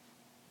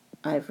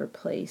I've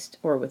replaced,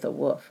 or with a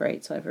woof,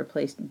 right? So I've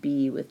replaced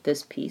B with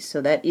this piece.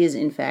 So that is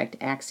in fact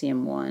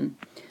axiom 1.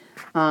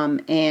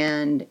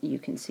 And you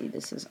can see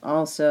this is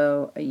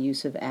also a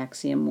use of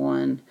axiom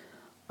 1.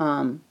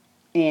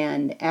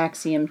 And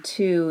axiom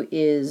 2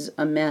 is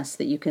a mess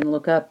that you can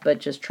look up, but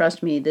just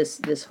trust me,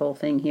 this whole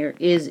thing here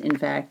is in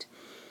fact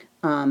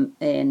an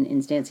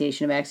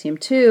instantiation of axiom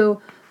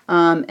 2.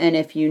 And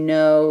if you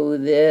know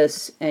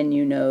this and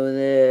you know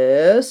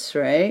this,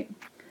 right?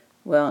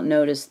 Well,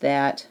 notice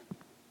that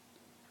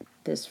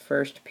this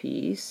first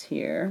piece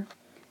here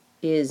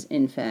is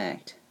in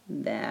fact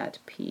that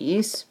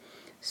piece.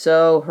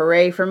 So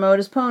hooray for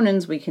modus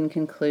ponens, we can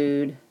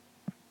conclude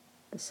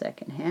the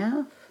second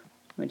half,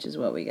 which is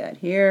what we got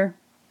here.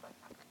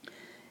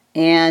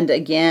 And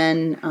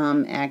again,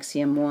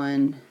 axiom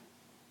 1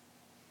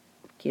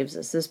 gives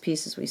us this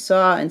piece as we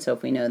saw, and so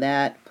if we know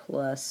that,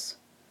 plus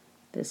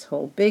this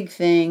whole big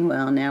thing,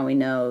 well, now we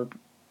know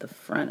the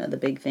front of the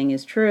big thing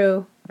is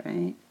true,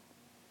 right?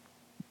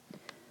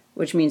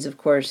 Which means, of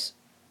course,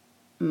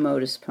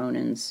 modus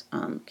ponens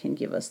can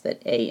give us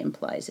that A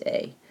implies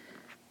A.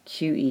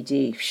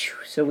 QED.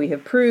 So we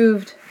have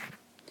proved,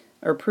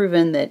 or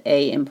proven, that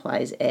A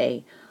implies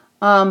A.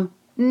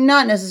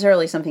 Not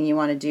necessarily something you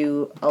want to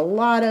do a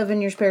lot of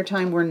in your spare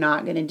time. We're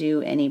not going to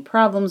do any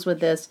problems with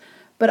this,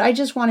 but I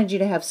just wanted you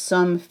to have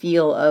some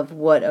feel of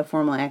what a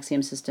formal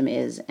axiom system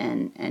is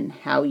and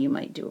how you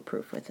might do a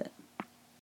proof with it.